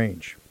at the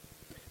range.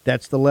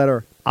 That's the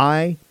letter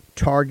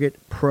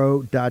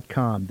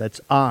itargetpro.com.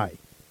 That's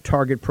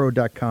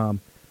itargetpro.com.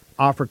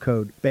 Offer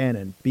code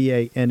Bannon,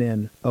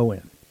 Bannon.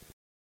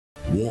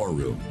 War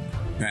Room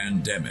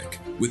Pandemic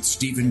with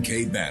Stephen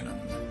K. Bannon.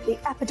 The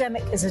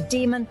epidemic is a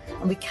demon,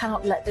 and we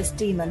cannot let this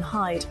demon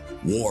hide.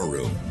 War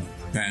Room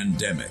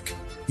Pandemic.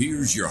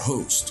 Here's your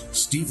host,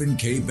 Stephen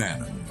K.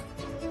 Bannon.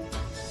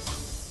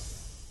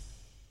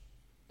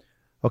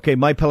 Okay,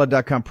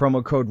 MyPillow.com,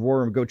 promo code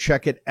War Room. Go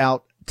check it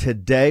out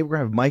today. We're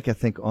going to have Mike, I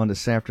think, on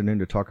this afternoon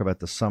to talk about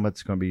the summit.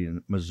 It's going to be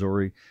in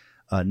Missouri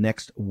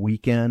next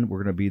weekend.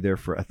 We're going to be there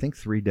for, I think,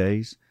 3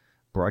 days,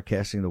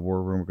 broadcasting the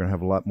War Room. We're going to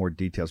have a lot more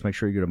details. Make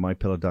sure you go to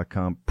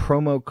MyPillow.com,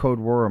 promo code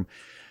War Room.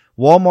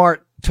 Walmart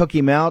took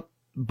him out,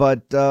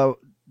 but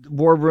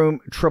War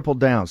Room tripled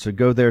down. So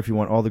go there if you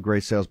want all the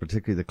great sales,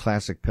 particularly the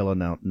classic pillow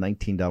now,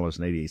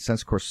 $19.88.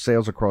 Of course,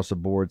 sales across the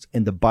boards,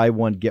 and the buy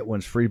one, get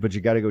one's free, but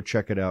you got to go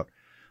check it out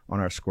on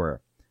our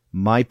square.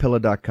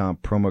 MyPillow.com,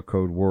 promo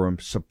code War Room.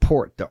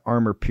 Support the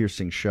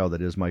armor-piercing shell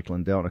that is Mike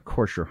Lindell, and of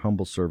course your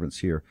humble servants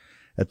here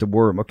at the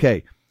War Room.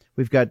 Okay,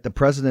 we've got the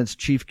President's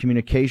Chief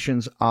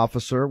Communications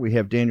Officer. We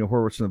have Daniel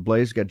Horowitz in the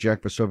Blaze. We've got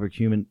Jack Posobiec,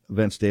 Human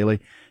Events Daily.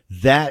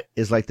 That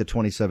is like the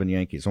 27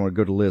 Yankees. I want to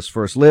go to Liz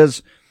first.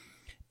 Liz,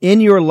 in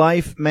your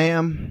life,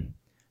 ma'am,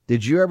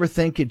 did you ever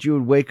think that you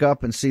would wake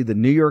up and see the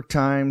New York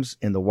Times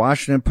and the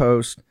Washington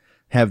Post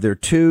have their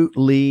two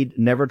lead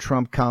Never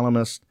Trump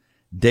columnists,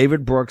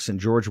 David Brooks and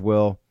George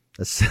Will,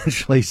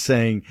 essentially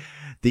saying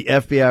the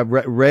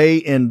FBI,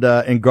 Ray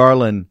and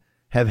Garland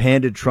have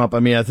handed Trump. I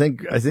mean, I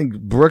think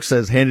Brooks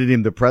has handed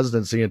him the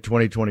presidency in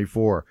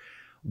 2024.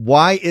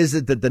 Why is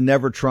it that the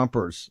Never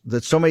Trumpers,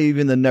 that so many,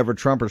 even the Never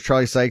Trumpers,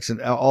 Charlie Sykes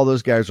and all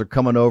those guys are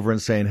coming over and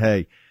saying,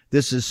 hey,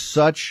 this is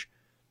such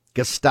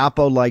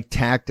Gestapo-like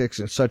tactics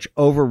and such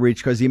overreach,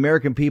 because the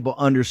American people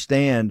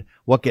understand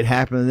what could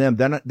happen to them.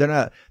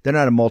 They're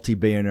not a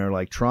multi-billionaire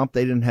like Trump.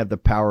 They didn't have the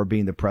power of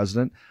being the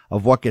president,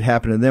 of what could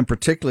happen to them,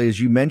 particularly, as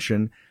you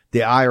mentioned,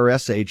 the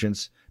IRS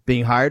agents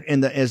being hired.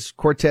 And as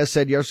Cortez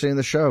said yesterday in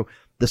the show,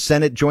 the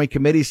Senate Joint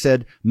Committee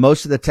said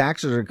most of the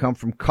taxes are going to come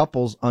from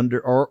couples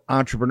or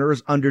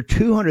entrepreneurs under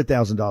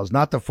 $200,000,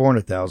 not the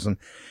 $400,000.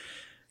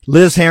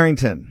 Liz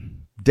Harrington,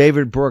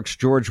 David Brooks,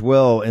 George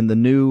Will, and the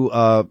new,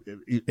 the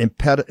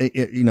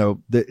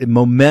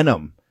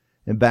momentum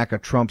in back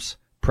of Trump's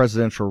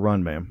presidential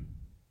run, ma'am.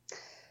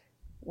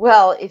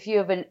 Well, if you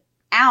have an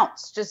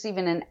ounce, just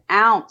even an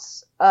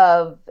ounce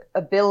of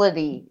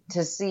ability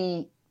to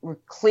see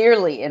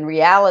clearly in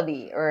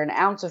reality, or an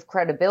ounce of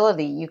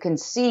credibility, you can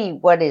see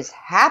what is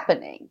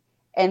happening.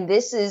 And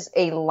this is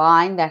a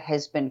line that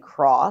has been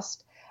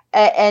crossed.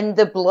 And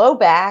the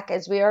blowback,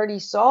 as we already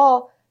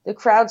saw, the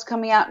crowds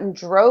coming out in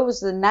droves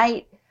the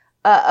night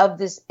of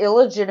this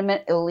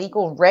illegitimate,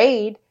 illegal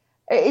raid,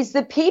 is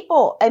the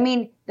people. I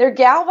mean, they're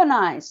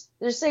galvanized.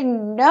 They're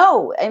saying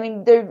no. I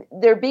mean,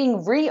 they're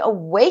being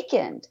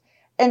reawakened.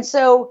 And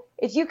so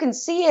if you can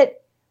see it,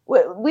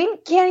 we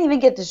can't even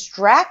get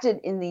distracted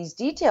in these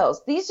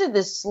details. These are the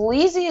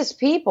sleaziest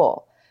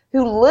people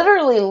who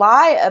literally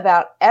lie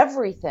about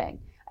everything.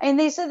 I mean,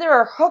 they said there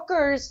are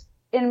hookers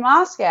in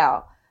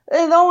Moscow.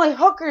 The only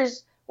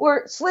hookers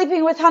were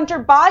sleeping with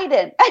Hunter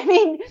Biden. I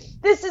mean,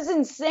 this is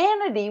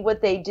insanity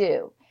what they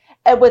do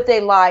and what they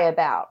lie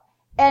about.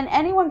 And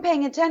anyone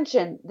paying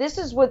attention, this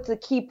is what the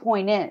key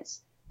point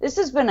is. This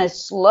has been a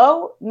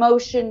slow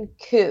motion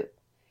coup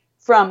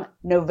from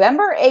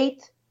November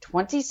 8th,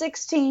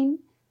 2016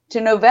 to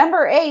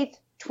November 8th,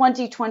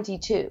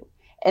 2022.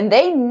 And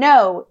they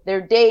know their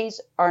days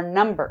are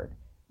numbered.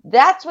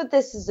 That's what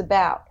this is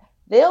about.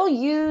 They'll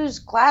use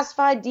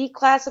classified,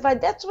 declassified.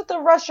 That's what the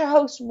Russia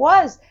hoax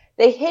was.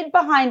 They hid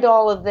behind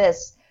all of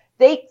this.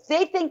 They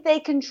think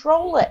they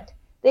control it.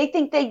 They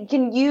think they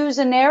can use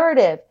a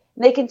narrative.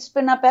 They can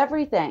spin up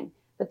everything.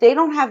 But they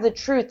don't have the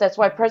truth. That's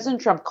why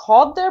President Trump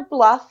called their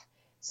bluff,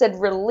 said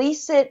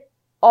release it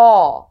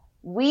all.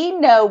 We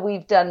know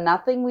we've done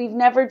nothing. We've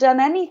never done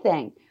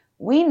anything.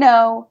 We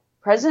know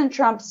President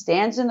Trump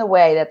stands in the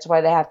way. That's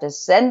why they have to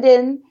send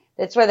in.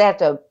 That's why they have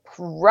to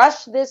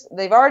rush this.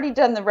 They've already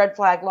done the red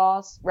flag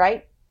laws,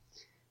 right?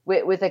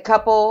 With a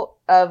couple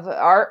of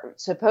our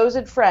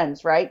supposed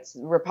friends, right?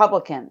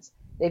 Republicans.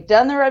 They've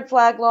done the red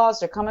flag laws.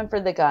 They're coming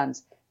for the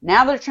guns.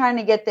 Now they're trying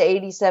to get the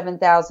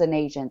 87,000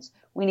 agents.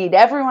 We need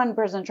everyone.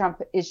 President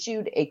Trump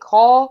issued a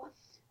call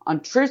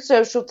on Truth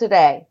Social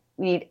today.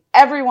 We need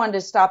everyone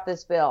to stop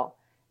this bill.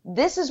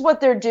 This is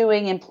what they're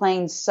doing in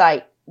plain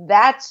sight.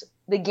 That's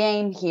the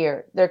game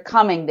here. They're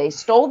coming. They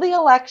stole the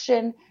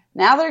election.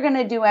 Now they're going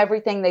to do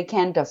everything they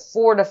can to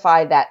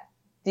fortify that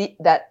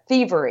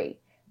thievery.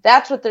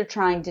 That's what they're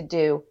trying to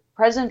do.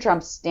 President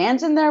Trump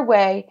stands in their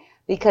way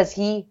because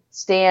he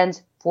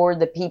stands for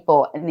the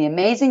people. And the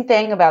amazing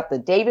thing about the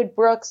David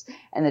Brooks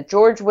and the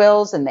George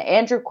Wills and the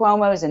Andrew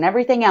Cuomos and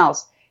everything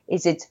else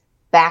is it's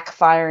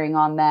backfiring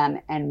on them.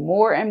 And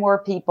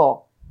more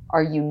people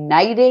are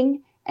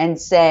uniting and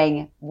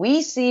saying,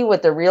 we see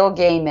what the real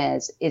game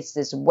is. It's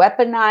this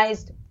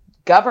weaponized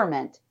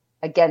government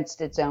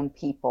against its own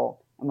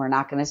people, and we're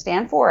not going to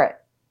stand for it.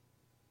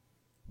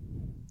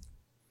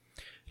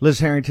 Liz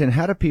Harrington,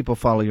 how do people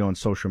follow you on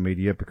social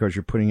media? Because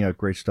you're putting out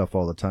great stuff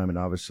all the time, and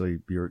obviously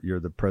you're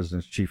the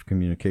president's chief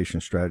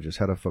communication strategist.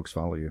 How do folks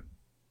follow you?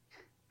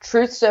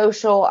 Truth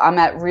Social. I'm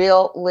at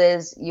Real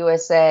Liz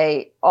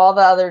USA. All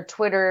the other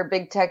Twitter,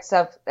 big tech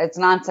stuff, it's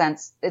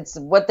nonsense. It's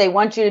what they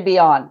want you to be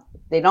on.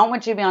 They don't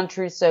want you to be on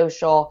Truth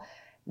Social.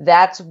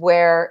 That's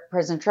where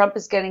President Trump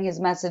is getting his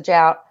message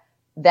out.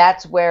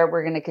 That's where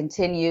we're going to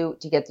continue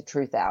to get the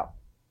truth out.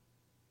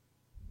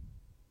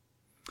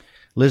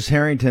 Liz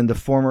Harrington, the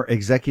former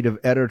executive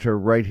editor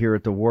right here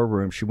at the War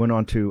Room, she went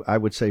on to, I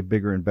would say,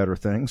 bigger and better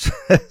things,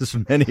 as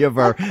many of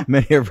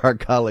our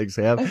colleagues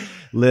have.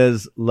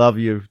 Liz, love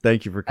you.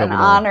 Thank you for coming on.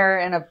 An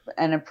honor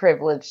and a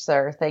privilege,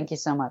 sir. Thank you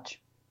so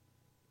much.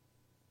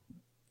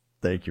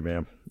 Thank you,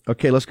 ma'am.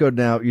 Okay, let's go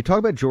now. You talk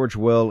about George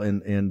Will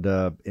and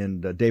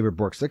David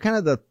Brooks. They're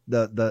kind of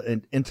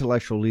the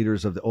intellectual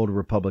leaders of the old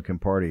Republican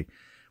Party.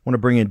 I want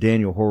to bring in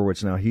Daniel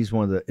Horowitz now. He's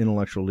one of the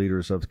intellectual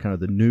leaders of kind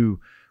of the new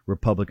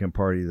Republican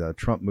Party, the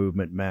Trump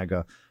movement,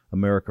 MAGA,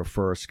 America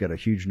First. Got a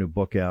huge new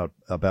book out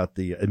about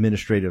the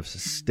administrative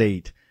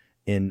state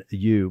in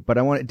you. But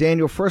I want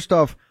Daniel, first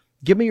off,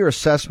 give me your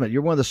assessment.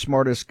 You're one of the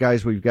smartest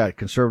guys we've got.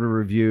 Conservative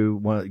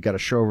Review, got a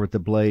show over at The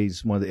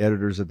Blaze, one of the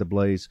editors at The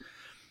Blaze.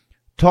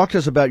 Talk to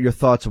us about your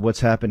thoughts of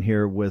what's happened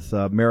here with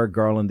Merrick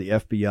Garland, the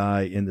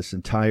FBI, in this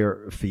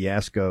entire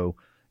fiasco,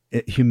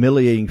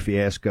 humiliating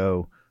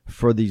fiasco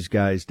for these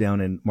guys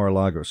down in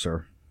Mar-a-Lago,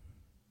 sir.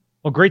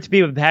 Well, great to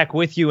be back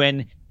with you.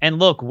 And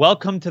look,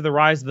 welcome to the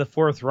rise of the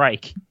Fourth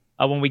Reich.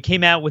 When we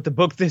came out with the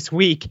book this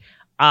week,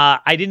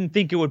 I didn't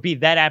think it would be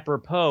that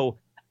apropos.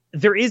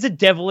 There is a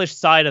devilish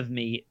side of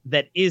me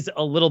that is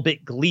a little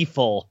bit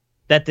gleeful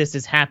that this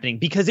is happening,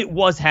 because it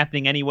was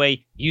happening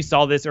anyway. You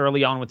saw this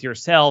early on with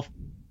yourself.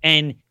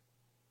 And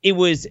it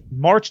was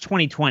March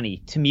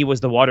 2020, to me, was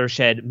the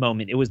watershed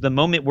moment. It was the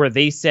moment where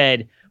they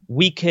said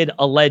we could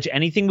allege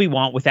anything we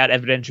want without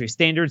evidentiary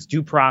standards,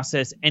 due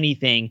process,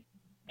 anything.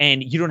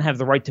 And you don't have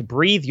the right to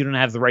breathe. You don't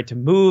have the right to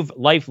move,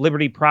 life,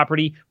 liberty,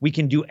 property. We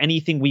can do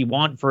anything we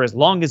want for as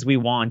long as we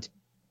want.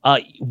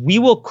 We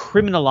will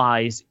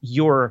criminalize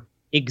your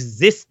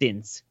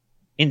existence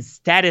in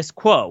status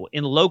quo,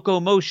 in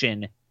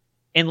locomotion,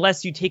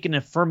 unless you take an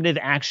affirmative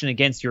action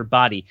against your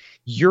body.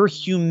 Your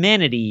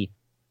humanity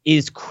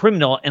is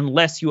criminal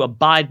unless you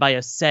abide by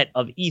a set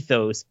of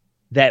ethos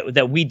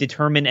that we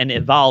determine and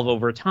evolve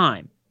over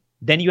time.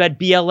 Then you had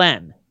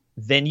BLM.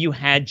 Then you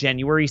had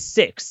January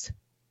 6th.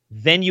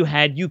 Then you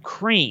had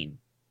Ukraine.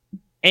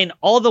 And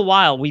all the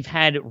while, we've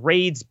had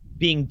raids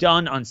being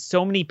done on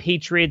so many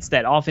patriots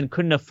that often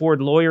couldn't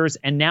afford lawyers.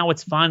 And now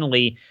it's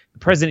finally the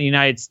President of the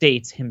United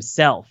States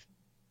himself.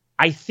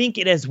 I think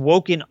it has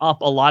woken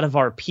up a lot of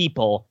our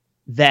people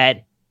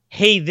that,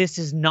 hey, this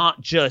is not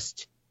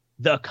just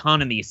the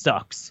economy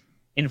sucks,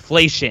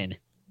 inflation,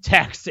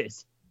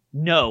 taxes.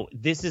 No,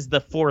 this is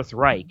the Fourth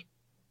Reich.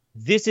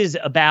 This is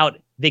about,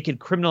 they could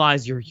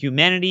criminalize your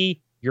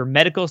humanity, your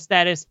medical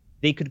status.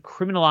 They could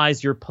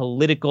criminalize your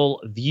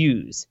political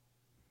views.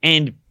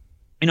 And,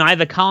 I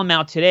have a column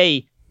out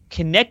today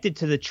connected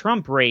to the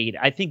Trump raid.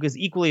 I think was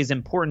equally as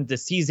important, the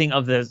seizing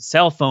of the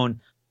cell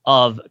phone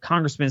of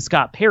Congressman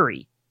Scott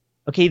Perry.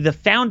 Okay, the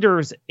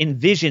founders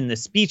envisioned the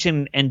speech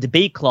and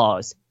debate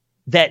clause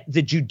that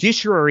the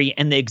judiciary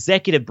and the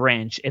executive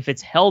branch, if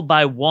it's held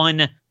by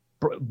one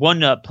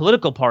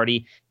political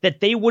party, that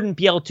they wouldn't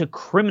be able to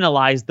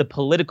criminalize the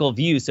political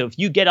view. So if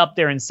you get up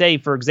there and say,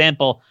 for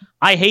example,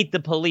 I hate the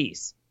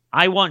police,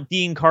 I want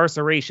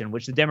de-incarceration,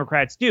 which the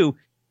Democrats do.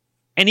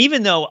 And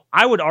even though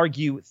I would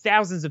argue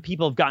thousands of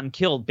people have gotten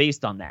killed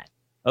based on that,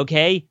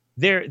 okay,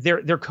 they're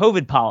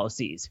COVID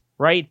policies,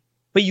 right?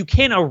 But you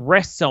can't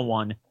arrest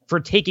someone for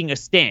taking a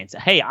stance.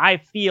 Hey, I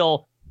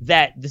feel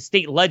that the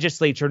state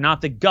legislature,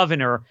 not the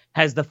governor,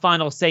 has the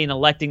final say in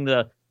electing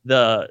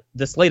the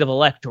slate of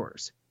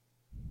electors.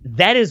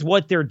 That is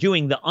what they're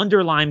doing. The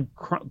underlying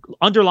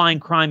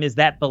crime is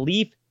that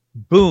belief.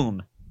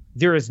 Boom.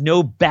 There is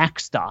no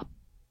backstop.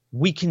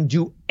 We can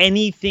do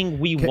anything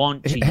we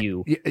want to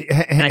you.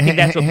 And I think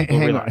that's what people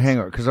realize. Hang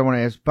on, because I want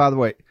to ask, by the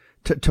way,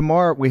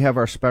 tomorrow we have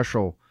our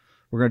special.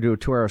 We're going to do a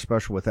 2-hour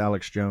special with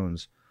Alex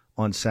Jones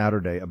on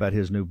Saturday about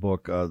his new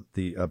book,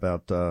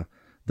 about the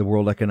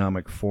World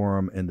Economic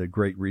Forum and the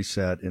Great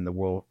Reset in the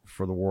world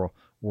for the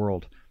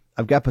world.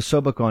 I've got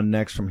Posobiec on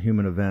next from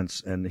Human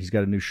Events, and he's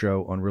got a new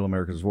show on Real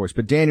America's Voice.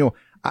 But Daniel,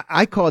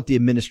 I call it the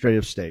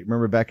administrative state.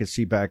 Remember back at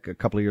CPAC a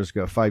couple of years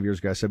ago, 5 years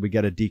ago, I said we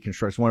got to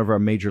deconstruct. It's one of our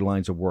major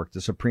lines of work.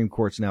 The Supreme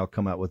Court's now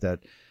come out with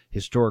that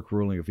historic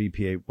ruling of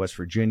EPA West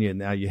Virginia, and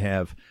now you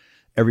have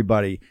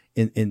everybody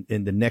in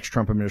the next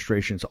Trump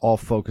administration is all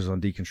focused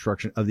on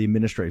deconstruction of the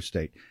administrative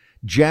state.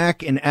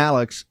 Jack and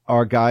Alex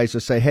are guys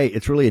that say, hey,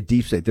 it's really a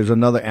deep state. There's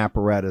another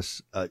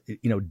apparatus,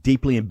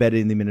 deeply embedded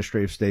in the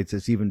administrative states.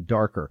 It's even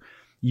darker.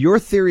 Your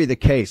theory of the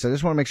case, I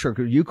just want to make sure,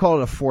 because you call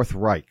it a Fourth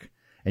Reich,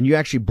 and you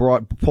actually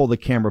pulled the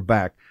camera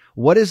back.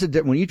 What is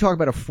it when you talk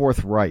about a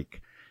Fourth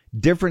Reich?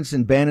 Difference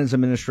in Bannon's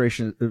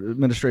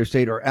administrative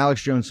state or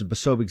Alex Jones and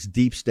Posovic's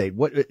deep state?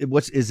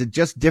 Is it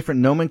just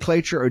different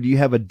nomenclature, or do you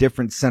have a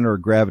different center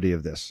of gravity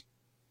of this?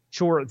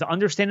 Sure. The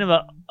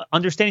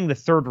understanding the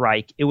Third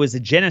Reich, it was a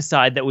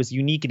genocide that was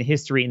unique in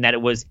history in that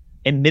it was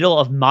in middle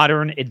of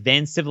modern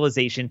advanced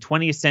civilization,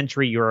 20th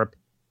century Europe.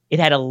 It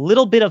had a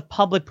little bit of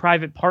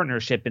public-private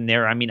partnership in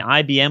there. I mean,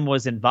 IBM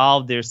was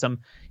involved. There's some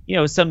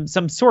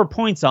sore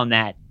points on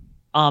that.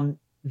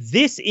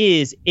 This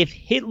is, if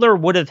Hitler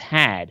would have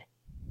had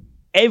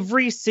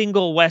every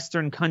single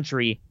Western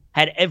country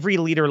had every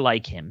leader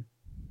like him,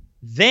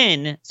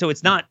 then, so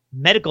it's not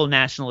medical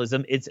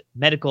nationalism, it's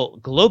medical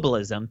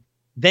globalism,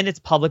 then it's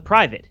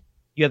public-private.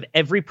 You have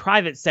every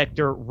private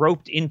sector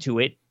roped into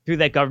it through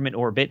that government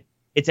orbit.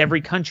 It's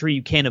every country,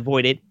 you can't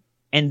avoid it.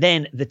 And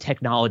then the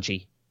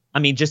technology. I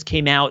mean, just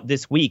came out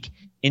this week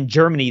in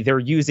Germany, they're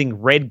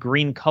using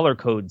red-green color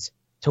codes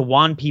to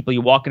wand people.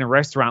 You walk in a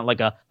restaurant like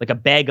a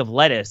bag of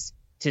lettuce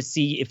to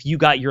see if you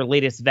got your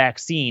latest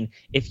vaccine,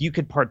 if you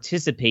could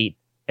participate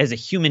as a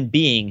human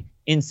being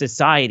in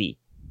society.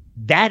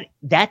 That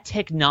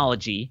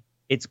technology,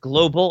 it's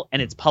global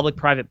and it's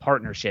public-private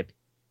partnership.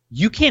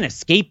 You can't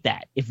escape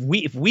that. If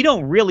we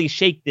don't really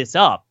shake this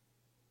up,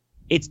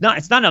 it's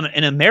not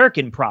an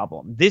American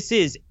problem. This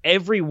is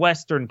every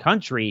Western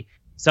country.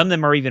 Some of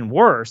them are even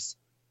worse.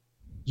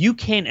 You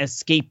can't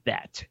escape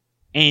that.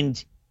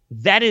 And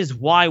that is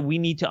why we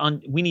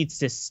need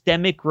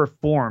systemic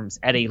reforms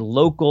at a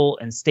local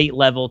and state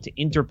level to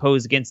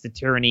interpose against the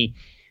tyranny.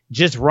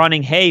 Just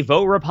running, hey,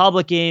 vote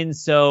Republican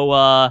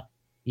so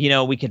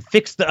we can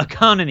fix the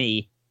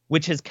economy,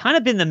 which has kind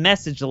of been the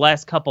message the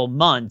last couple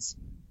months.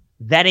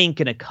 That ain't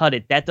gonna cut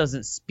it. That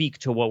doesn't speak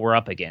to what we're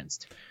up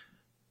against.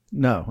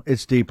 No,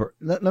 it's deeper.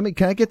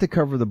 Can I get the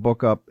cover of the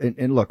book up?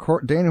 And look,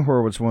 Daniel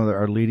Horowitz, one of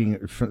our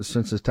leading,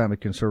 since his time at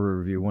Conservative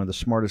Review, one of the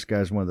smartest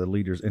guys, one of the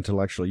leaders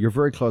intellectually. You're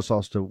very close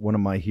also to one of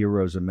my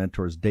heroes and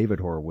mentors, David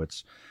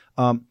Horowitz.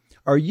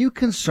 Are you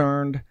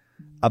concerned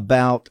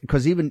about,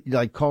 because even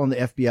like calling the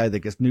FBI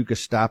the new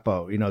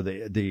Gestapo,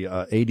 the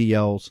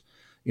ADLs,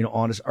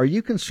 on us, are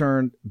you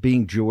concerned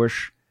being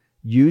Jewish,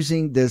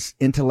 using this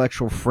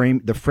intellectual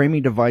the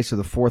framing device of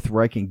the Fourth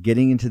Reich and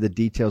getting into the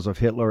details of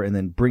Hitler and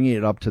then bringing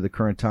it up to the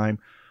current time?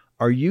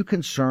 Are you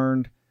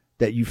concerned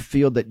that you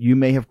feel that you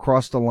may have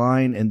crossed the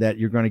line and that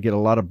you're going to get a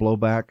lot of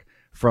blowback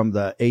from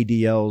the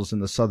ADLs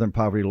and the Southern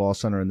Poverty Law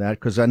Center and that?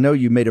 Because I know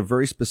you made a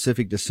very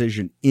specific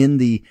decision in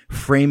the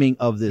framing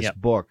of this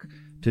book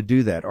to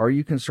do that. Are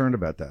you concerned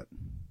about that?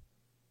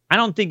 I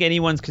don't think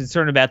anyone's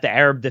concerned about the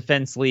Arab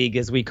Defense League,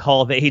 as we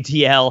call the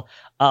ADL.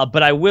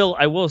 But I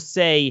will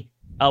say,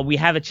 we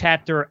have a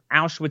chapter,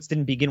 Auschwitz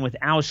didn't begin with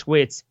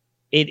Auschwitz.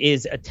 It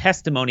is a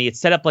testimony. It's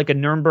set up like a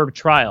Nuremberg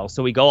trial.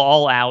 So we go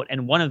all out,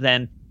 and one of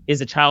them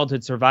is a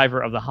childhood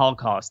survivor of the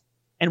Holocaust.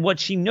 And what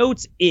she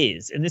notes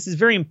is, and this is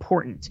very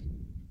important,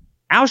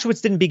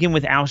 Auschwitz didn't begin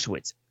with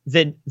Auschwitz.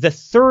 The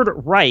Third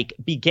Reich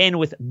began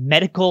with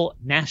medical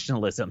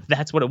nationalism.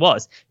 That's what it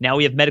was. Now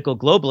we have medical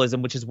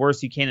globalism, which is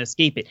worse. You can't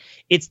escape it.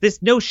 It's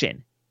this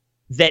notion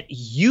that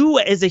you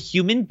as a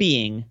human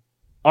being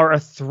are a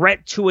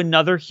threat to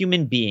another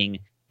human being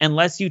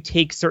unless you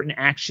take certain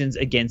actions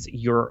against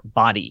your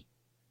body.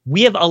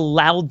 We have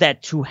allowed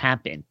that to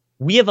happen.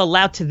 We have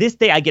allowed, to this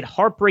day, I get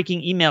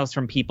heartbreaking emails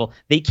from people.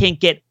 They can't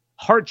get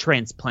heart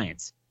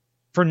transplants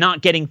for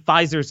not getting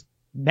Pfizer's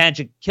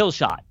magic kill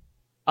shot.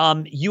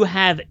 You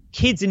have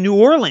kids in New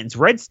Orleans,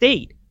 red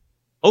state,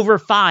 over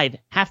 5,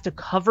 have to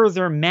cover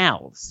their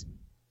mouths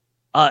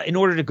in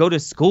order to go to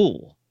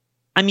school.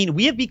 I mean,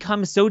 we have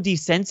become so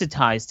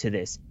desensitized to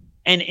this.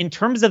 And in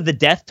terms of the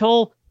death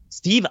toll,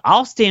 Steve,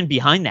 I'll stand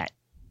behind that.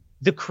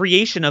 The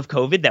creation of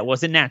COVID, that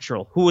wasn't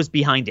natural. Who was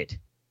behind it?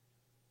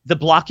 The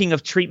blocking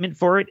of treatment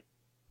for it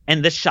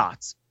and the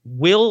shots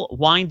will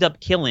wind up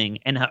killing,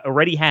 and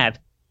already have,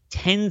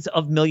 tens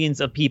of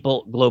millions of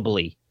people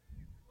globally.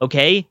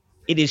 Okay?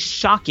 It is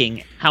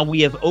shocking how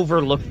we have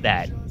overlooked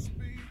that.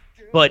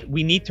 But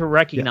we need to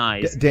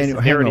recognize Daniel,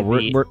 the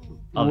severity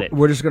of it.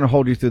 We're just going to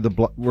hold you through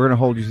we're going to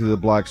hold you through the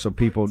block so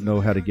people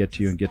know how to get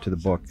to you and get to the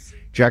book.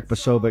 Jack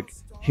Posobiec,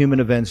 Human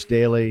Events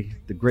Daily,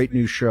 the great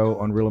news show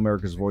on Real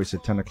America's Voice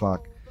at 10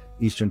 o'clock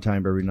Eastern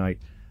Time every night,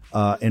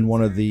 and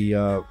one of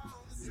the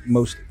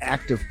most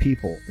active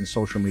people in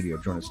social media.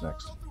 Join us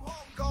next.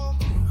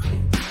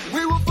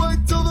 We will fight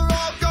till they're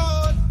all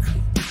gone.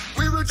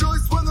 We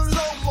rejoice when there's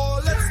no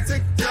more. Let's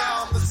take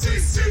down the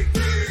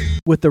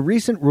CCP. With the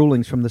recent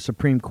rulings from the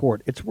Supreme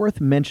Court, it's worth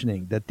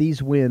mentioning that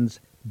these wins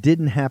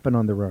didn't happen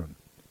on their own.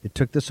 It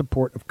took the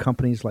support of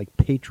companies like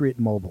Patriot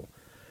Mobile,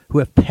 who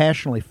have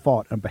passionately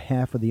fought on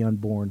behalf of the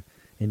unborn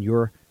and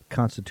your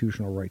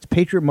constitutional rights.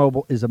 Patriot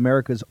Mobile is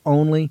America's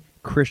only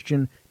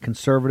Christian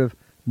conservative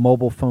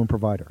mobile phone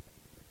provider,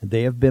 and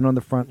they have been on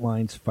the front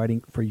lines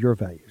fighting for your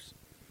values.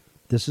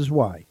 This is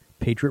why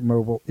Patriot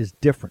Mobile is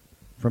different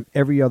from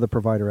every other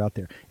provider out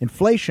there.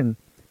 Inflation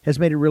has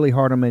made it really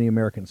hard on many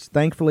Americans.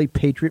 Thankfully,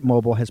 Patriot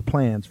Mobile has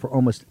plans for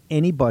almost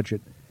any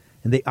budget,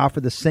 and they offer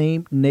the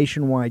same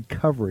nationwide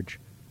coverage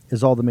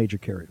as all the major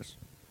carriers.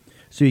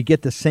 So you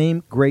get the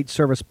same great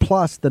service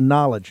plus the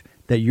knowledge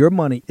that your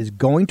money is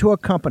going to a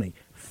company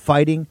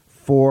fighting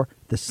for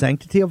the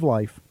sanctity of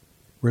life,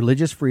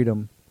 religious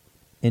freedom,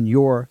 and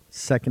your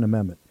Second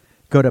Amendment.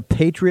 Go to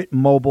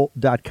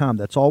patriotmobile.com.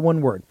 That's all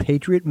one word,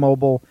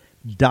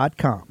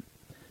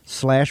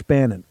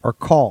 patriotmobile.com/Bannon, or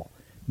call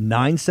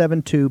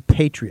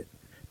 972-PATRIOT.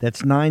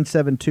 That's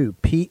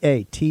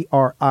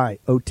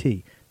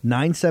 972-PATRIOT,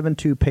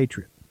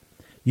 972-PATRIOT.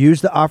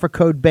 Use the offer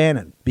code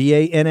Bannon,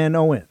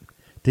 BANNON,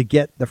 to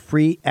get the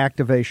free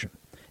activation.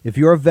 If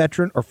you're a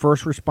veteran or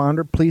first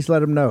responder, please let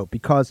them know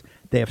because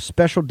they have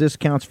special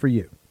discounts for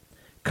you.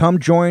 Come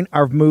join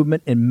our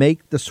movement and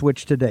make the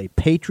switch today.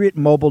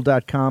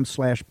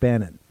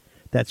 PatriotMobile.com/Bannon.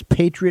 That's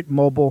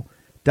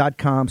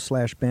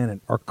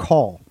PatriotMobile.com/Bannon, or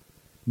call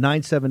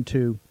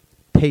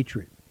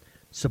 972-PATRIOT.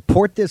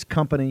 Support this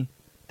company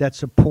that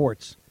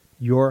supports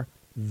your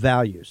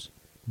values.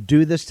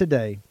 Do this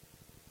today.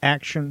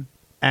 Action,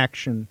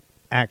 action,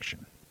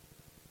 action.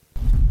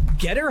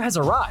 Getter has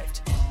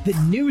arrived. The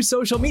new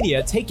social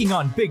media taking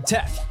on big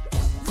tech,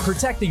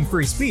 protecting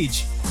free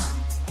speech,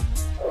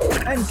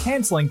 and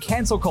canceling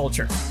cancel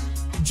culture.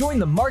 Join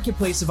the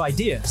marketplace of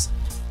ideas.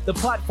 The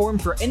platform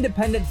for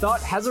independent thought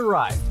has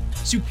arrived.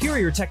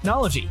 Superior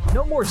technology.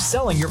 No more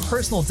selling your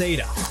personal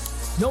data.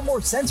 No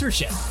more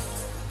censorship.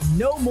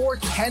 No more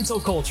cancel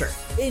culture.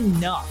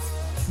 Enough.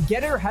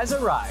 Getter has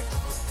arrived.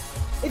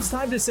 It's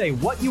time to say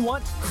what you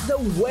want, the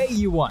way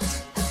you want.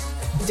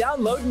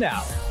 Download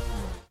now.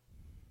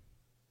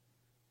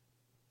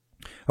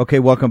 Okay,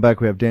 welcome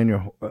back. We have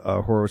Daniel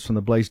Horowitz from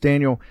The Blaze.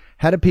 Daniel,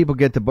 how do people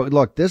get the book?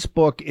 Look, this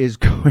book is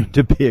going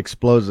to be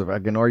explosive. I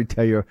can already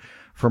tell you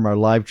from our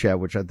live chat,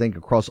 which I think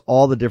across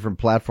all the different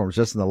platforms,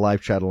 just in the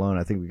live chat alone,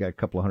 I think we got a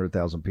couple of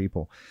 100,000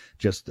 people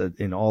just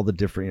in all the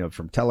different,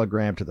 from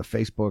Telegram to the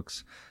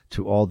Facebooks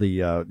to all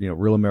the,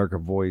 Real America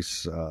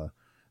Voice,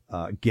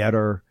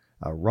 Getter,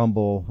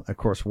 Rumble, of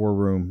course, War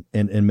Room,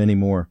 and many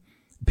more.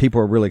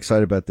 People are really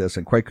excited about this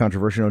and quite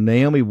controversial.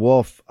 Naomi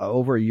Wolf,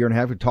 over a year and a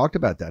half, we talked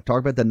about that. Talked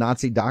about the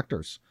Nazi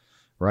doctors,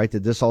 right?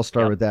 Did this all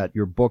start with that?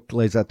 Your book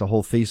lays out the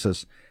whole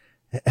thesis.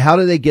 How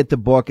do they get the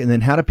book? And then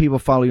how do people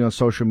follow you on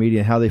social media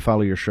and how they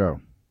follow your show?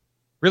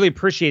 Really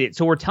appreciate it.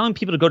 So we're telling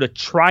people to go to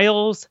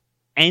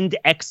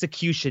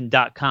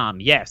trialsandexecution.com.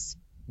 Yes,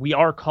 we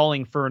are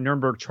calling for a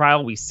Nuremberg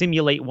trial. We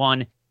simulate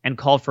one and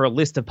call for a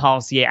list of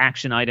policy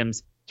action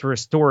items to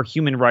restore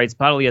human rights,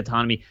 bodily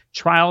autonomy,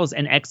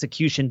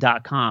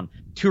 trialsandexecution.com.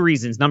 Two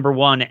reasons. Number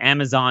one,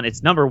 Amazon,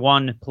 it's number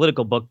one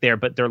political book there,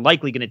 but they're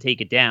likely going to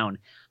take it down.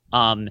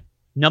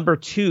 Number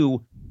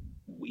two,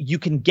 you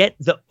can get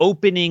the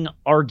opening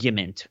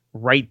argument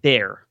right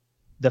there.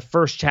 The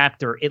first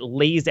chapter, it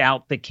lays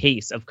out the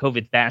case of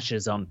COVID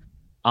fascism.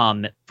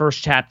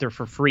 First chapter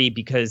for free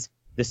because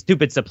the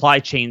stupid supply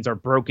chains are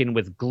broken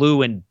with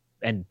glue and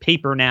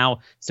paper now,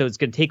 so it's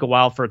going to take a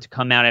while for it to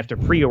come out after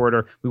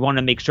pre-order. We want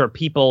to make sure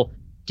people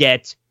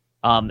get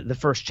the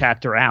first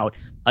chapter out.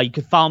 You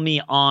can follow me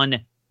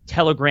on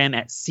Telegram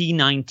at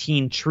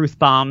C19 Truth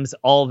Bombs.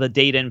 All the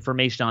data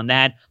information on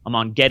that. I'm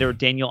on Getter,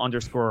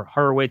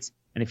 Daniel_Horowitz.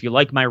 And if you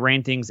like my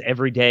rantings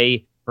every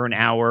day for an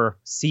hour,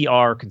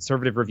 CR,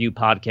 Conservative Review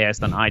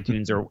Podcast on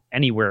iTunes or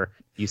anywhere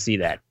you see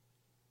that.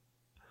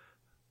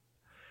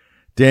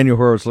 Daniel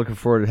Horowitz, looking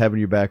forward to having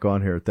you back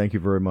on here. Thank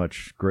you very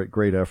much.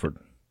 Great effort.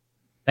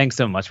 Thanks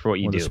so much for what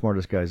you do. One of the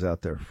smartest guys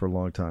out there for a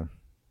long time.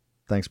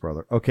 Thanks,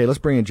 brother. Okay, let's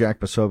bring in Jack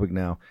Posobiec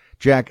now.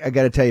 Jack, I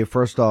got to tell you,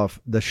 first off,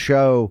 the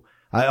show,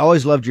 I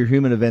always loved your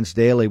Human Events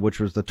Daily, which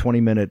was the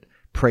 20-minute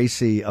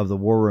précis of the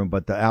War Room,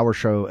 but the hour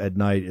show at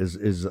night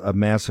is a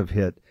massive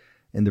hit.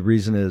 And the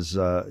reason is,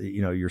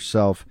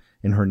 yourself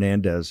and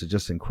Hernandez is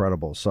just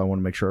incredible. So I want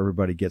to make sure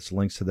everybody gets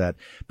links to that.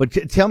 But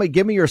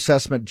give me your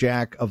assessment,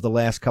 Jack, of the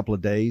last couple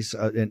of days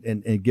and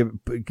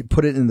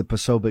put it in the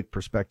Posobiec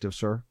perspective,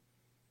 sir.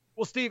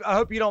 Well, Steve, I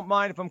hope you don't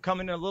mind if I'm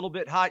coming in a little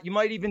bit hot. You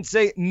might even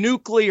say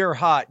nuclear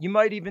hot. You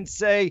might even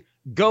say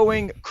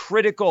going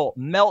critical,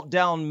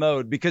 meltdown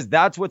mode, because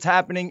that's what's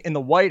happening in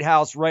the White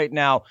House right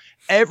now.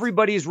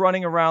 Everybody's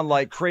running around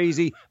like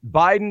crazy.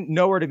 Biden,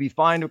 nowhere to be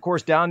found, of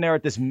course, down there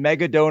at this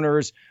mega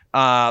donor's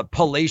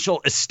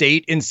palatial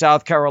estate in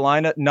South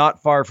Carolina,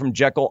 not far from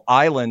Jekyll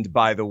Island,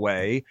 by the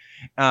way.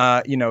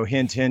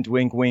 Hint, hint,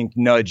 wink, wink,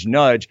 nudge,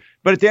 nudge.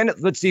 But at the end,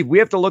 let's see, we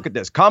have to look at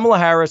this. Kamala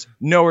Harris,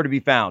 nowhere to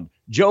be found.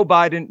 Joe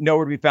Biden,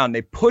 nowhere to be found.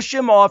 They push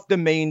him off the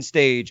main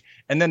stage,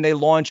 and then they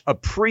launch a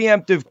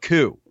preemptive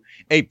coup.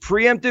 A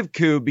preemptive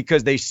coup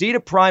because they see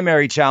the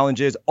primary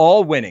challenges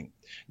all winning.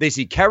 They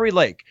see Kerry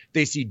Lake.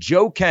 They see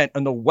Joe Kent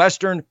on the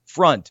Western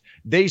Front.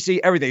 They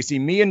see everything. They see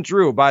me and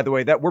Drew, by the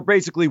way, that we're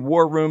basically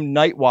War Room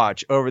Night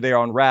Watch over there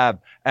on RAB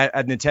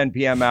at the 10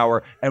 p.m.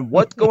 hour. And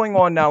what's going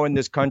on now in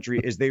this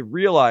country is they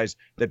realize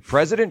that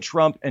President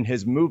Trump and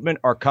his movement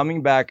are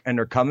coming back, and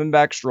they're coming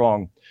back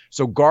strong.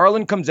 So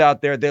Garland comes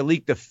out there. They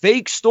leak the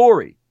fake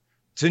story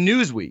to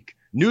Newsweek.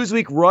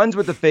 Newsweek runs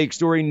with the fake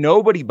story.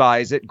 Nobody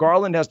buys it.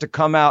 Garland has to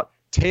come out,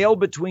 tail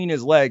between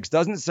his legs,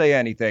 doesn't say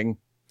anything.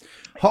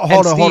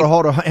 Hold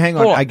on. Hang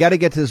on. I got to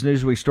get to this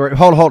Newsweek story.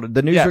 Hold on.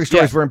 The Newsweek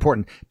story is very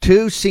important.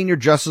 2 senior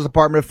Justice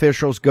Department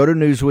officials go to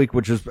Newsweek,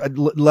 which is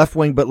left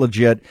wing but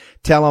legit,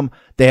 tell them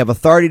they have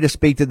authority to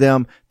speak to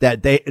them,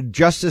 that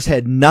Justice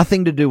had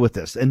nothing to do with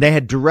this, and they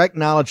had direct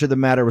knowledge of the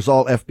matter. It was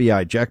all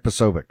FBI. Jack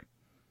Posobiec.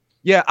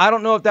 Yeah, I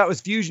don't know if that was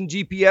Fusion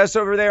GPS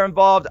over there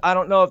involved. I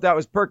don't know if that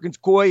was Perkins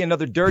Coie,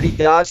 another dirty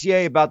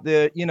dossier about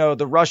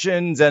the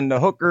Russians and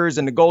the hookers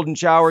and the golden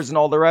showers and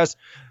all the rest.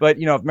 But,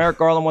 if Merrick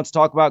Garland wants to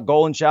talk about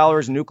golden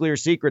showers and nuclear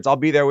secrets, I'll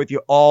be there with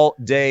you all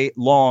day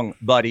long,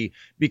 buddy,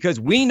 because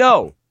we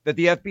know that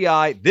the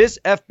FBI, this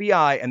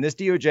FBI and this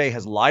DOJ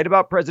has lied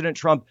about President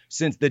Trump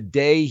since the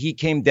day he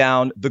came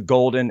down the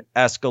golden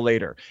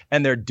escalator.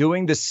 And they're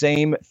doing the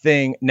same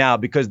thing now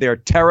because they're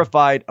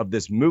terrified of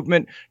this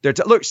movement.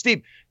 Look,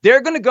 Steve,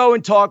 they're going to go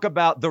and talk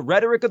about the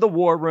rhetoric of the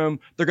War Room.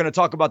 They're going to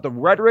talk about the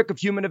rhetoric of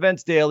Human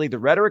Events Daily, the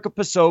rhetoric of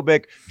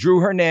Posobiec, Drew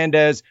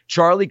Hernandez,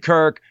 Charlie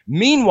Kirk.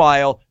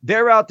 Meanwhile,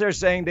 they're out there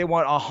saying they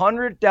want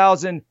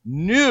 100,000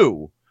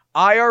 new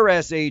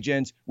IRS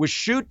agents with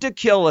shoot to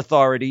kill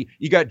authority.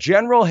 You got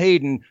General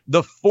Hayden,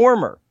 the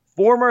former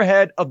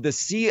head of the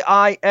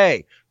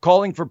CIA,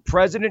 calling for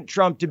President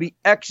Trump to be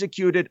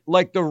executed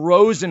like the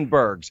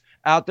Rosenbergs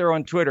out there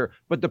on Twitter.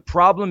 But the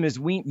problem is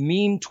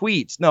mean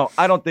tweets. No,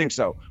 I don't think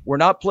so. We're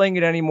not playing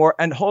it anymore.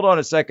 And hold on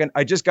a second.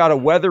 I just got a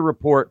weather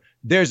report.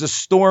 There's a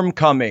storm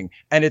coming,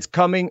 and it's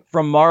coming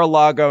from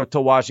Mar-a-Lago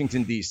to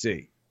Washington,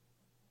 D.C.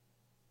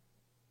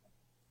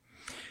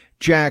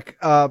 Jack,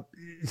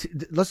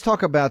 let's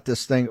talk about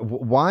this thing.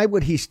 Why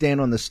would he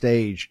stand on the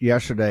stage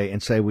yesterday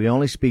and say, we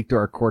only speak through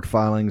our court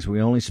filings,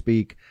 we only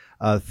speak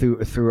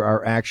through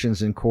our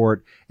actions in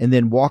court, and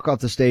then walk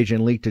off the stage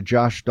and leak to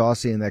Josh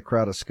Dawsey and that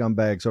crowd of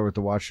scumbags over at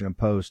the Washington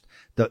Post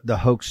the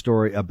hoax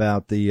story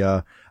about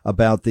the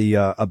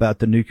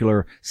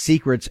nuclear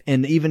secrets?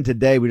 And even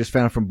today, we just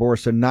found out from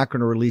Boris, they're not going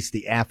to release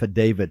the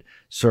affidavit,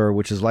 sir,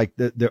 which is like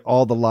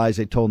all the lies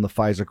they told in the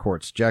FISA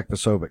courts. Jack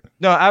Posobiec.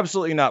 No,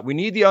 absolutely not. We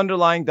need the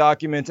underlying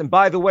documents. And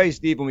by the way,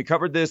 Steve, when we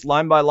covered this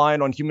line by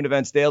line on Human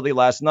Events Daily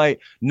last night,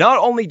 not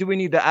only do we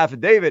need the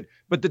affidavit,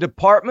 but the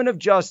Department of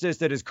Justice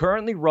that is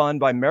currently run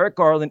by Merrick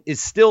Garland is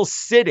still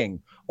sitting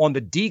on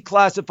the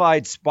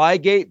declassified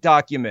Spygate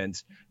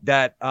documents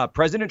that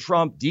President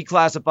Trump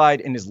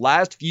declassified in his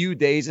last few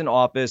days in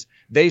office.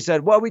 They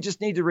said, well, we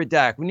just need to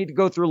redact. We need to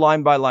go through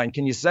line by line.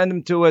 Can you send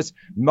them to us?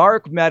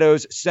 Mark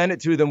Meadows sent it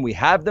to them. We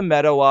have the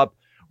memo up.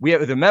 We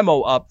have the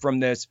memo up from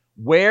this.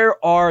 Where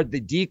are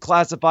the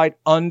declassified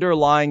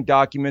underlying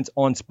documents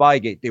on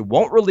Spygate? They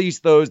won't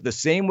release those the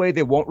same way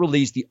they won't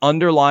release the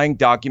underlying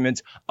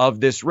documents of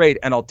this raid.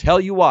 And I'll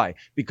tell you why,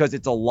 because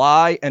it's a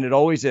lie, and it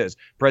always is.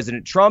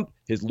 President Trump,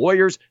 his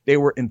lawyers, they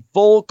were in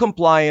full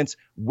compliance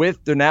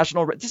with the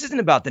National. This isn't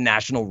about the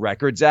National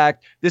Records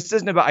Act. This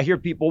isn't about, I hear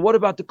people, what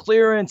about the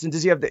clearance? And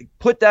does he have to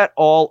put that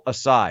all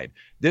aside?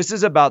 This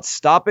is about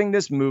stopping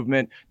this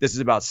movement. This is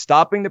about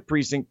stopping the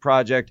Precinct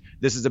Project.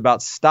 This is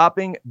about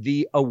stopping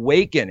the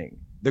awakening,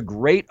 the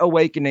Great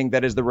Awakening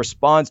that is the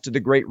response to the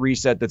Great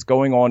Reset that's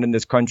going on in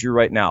this country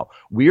right now.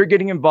 We are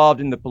getting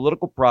involved in the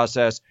political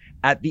process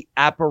at the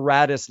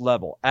apparatus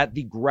level, at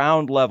the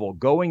ground level,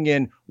 going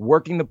in,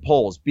 working the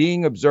polls,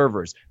 being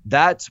observers.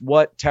 That's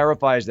what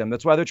terrifies them.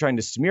 That's why they're trying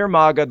to smear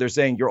MAGA. They're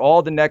saying you're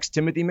all the next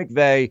Timothy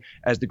McVeigh,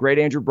 as the great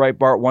Andrew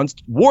Breitbart once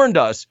warned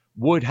us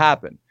would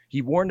happen.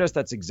 He warned us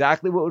that's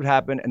exactly what would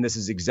happen, and this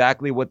is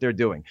exactly what they're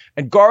doing.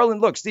 And Garland,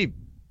 look, Steve,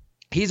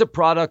 he's a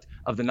product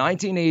of the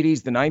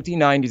 1980s, the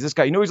 1990s. This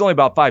guy, he's only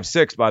about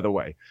 5'6", by the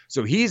way.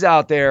 So he's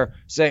out there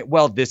saying,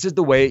 well, this is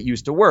the way it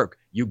used to work.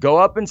 You go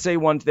up and say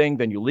one thing,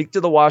 then you leak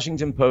to the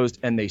Washington Post,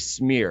 and they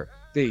smear.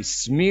 They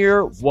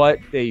smear what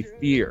they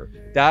fear.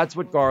 That's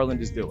what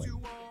Garland is doing.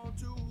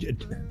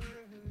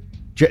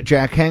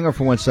 Jack, hang on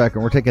for 1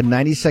 second. We're taking a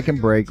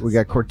 90-second break. We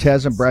got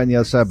Cortez and Brad on the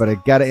other side, but I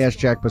got to ask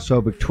Jack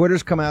Posobiec.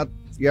 Twitter's come out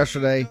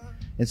yesterday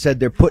and said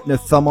they're putting a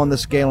thumb on the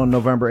scale on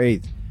November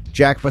 8th.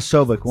 Jack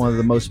Posobiec, one of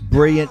the most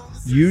brilliant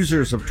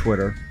users of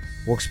Twitter,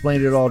 will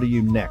explain it all to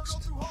you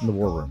next in the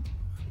War Room.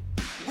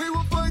 We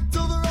will fight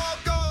till they're all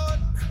gone.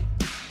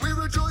 We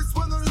rejoice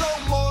when there's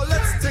no more.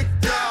 Let's take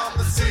down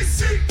the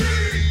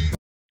CCP.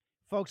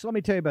 Folks, let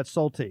me tell you about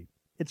Solti.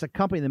 It's a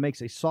company that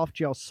makes a soft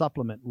gel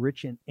supplement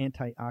rich in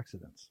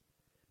antioxidants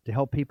to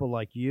help people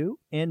like you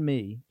and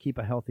me keep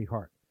a healthy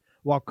heart.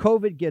 While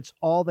COVID gets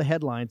all the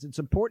headlines, it's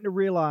important to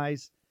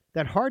realize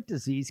that heart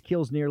disease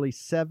kills nearly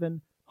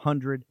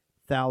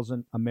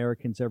 700,000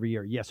 Americans every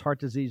year. Yes, heart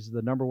disease is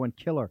the number one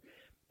killer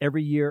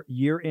every year,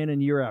 year in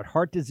and year out.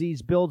 Heart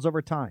disease builds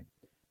over time.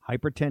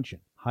 Hypertension,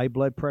 high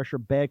blood pressure,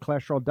 bad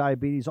cholesterol,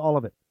 diabetes, all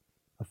of it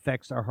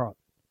affects our heart.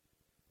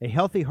 A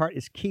healthy heart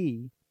is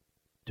key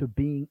to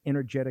being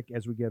energetic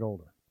as we get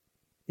older.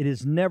 It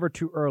is never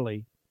too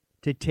early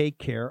to take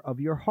care of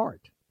your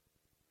heart.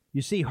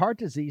 You see, heart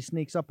disease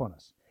sneaks up on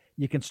us.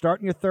 You can start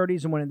in your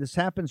 30s, and when this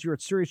happens, you're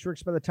at serious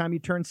risk by the time you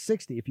turn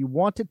 60. If you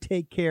want to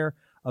take care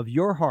of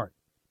your heart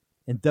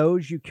and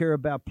those you care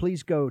about,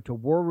 please go to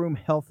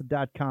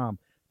warroomhealth.com.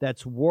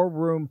 That's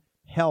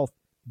warroomhealth.com.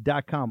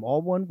 warroomhealth.com.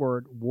 All one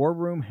word,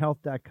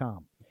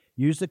 warroomhealth.com.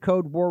 Use the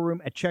code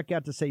WARROOM at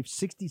checkout to save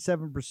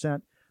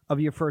 67% of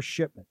your first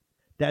shipment.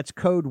 That's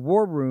code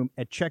WARROOM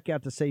at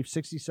checkout to save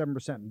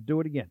 67%. Do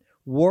it again.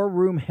 War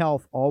Room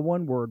Health, all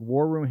one word,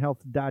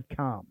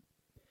 warroomhealth.com.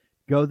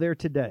 Go there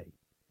today.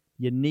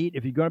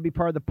 If you're going to be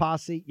part of the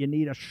posse, you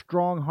need a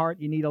strong heart.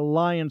 You need a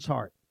lion's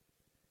heart.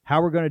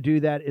 How we're going to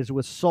do that is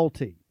with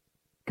Salty.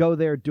 Go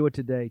there, do it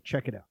today.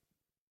 Check it out.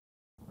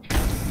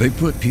 They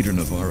put Peter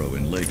Navarro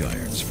in leg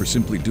irons for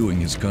simply doing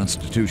his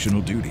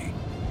constitutional duty.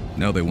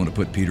 Now they want to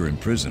put Peter in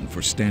prison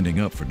for standing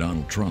up for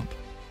Donald Trump.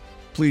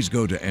 Please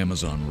go to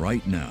Amazon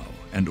right now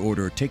and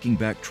order Taking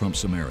Back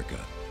Trump's America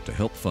to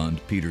help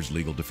fund Peter's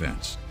legal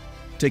defense.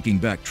 Taking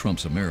Back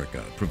Trump's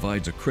America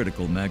provides a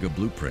critical MAGA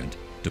blueprint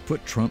to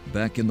put Trump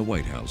back in the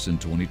White House in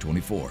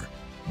 2024.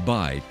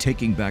 Buy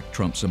Taking Back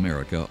Trump's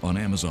America on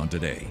Amazon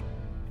today.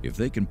 If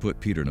they can put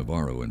Peter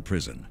Navarro in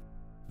prison,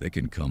 they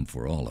can come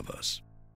for all of us.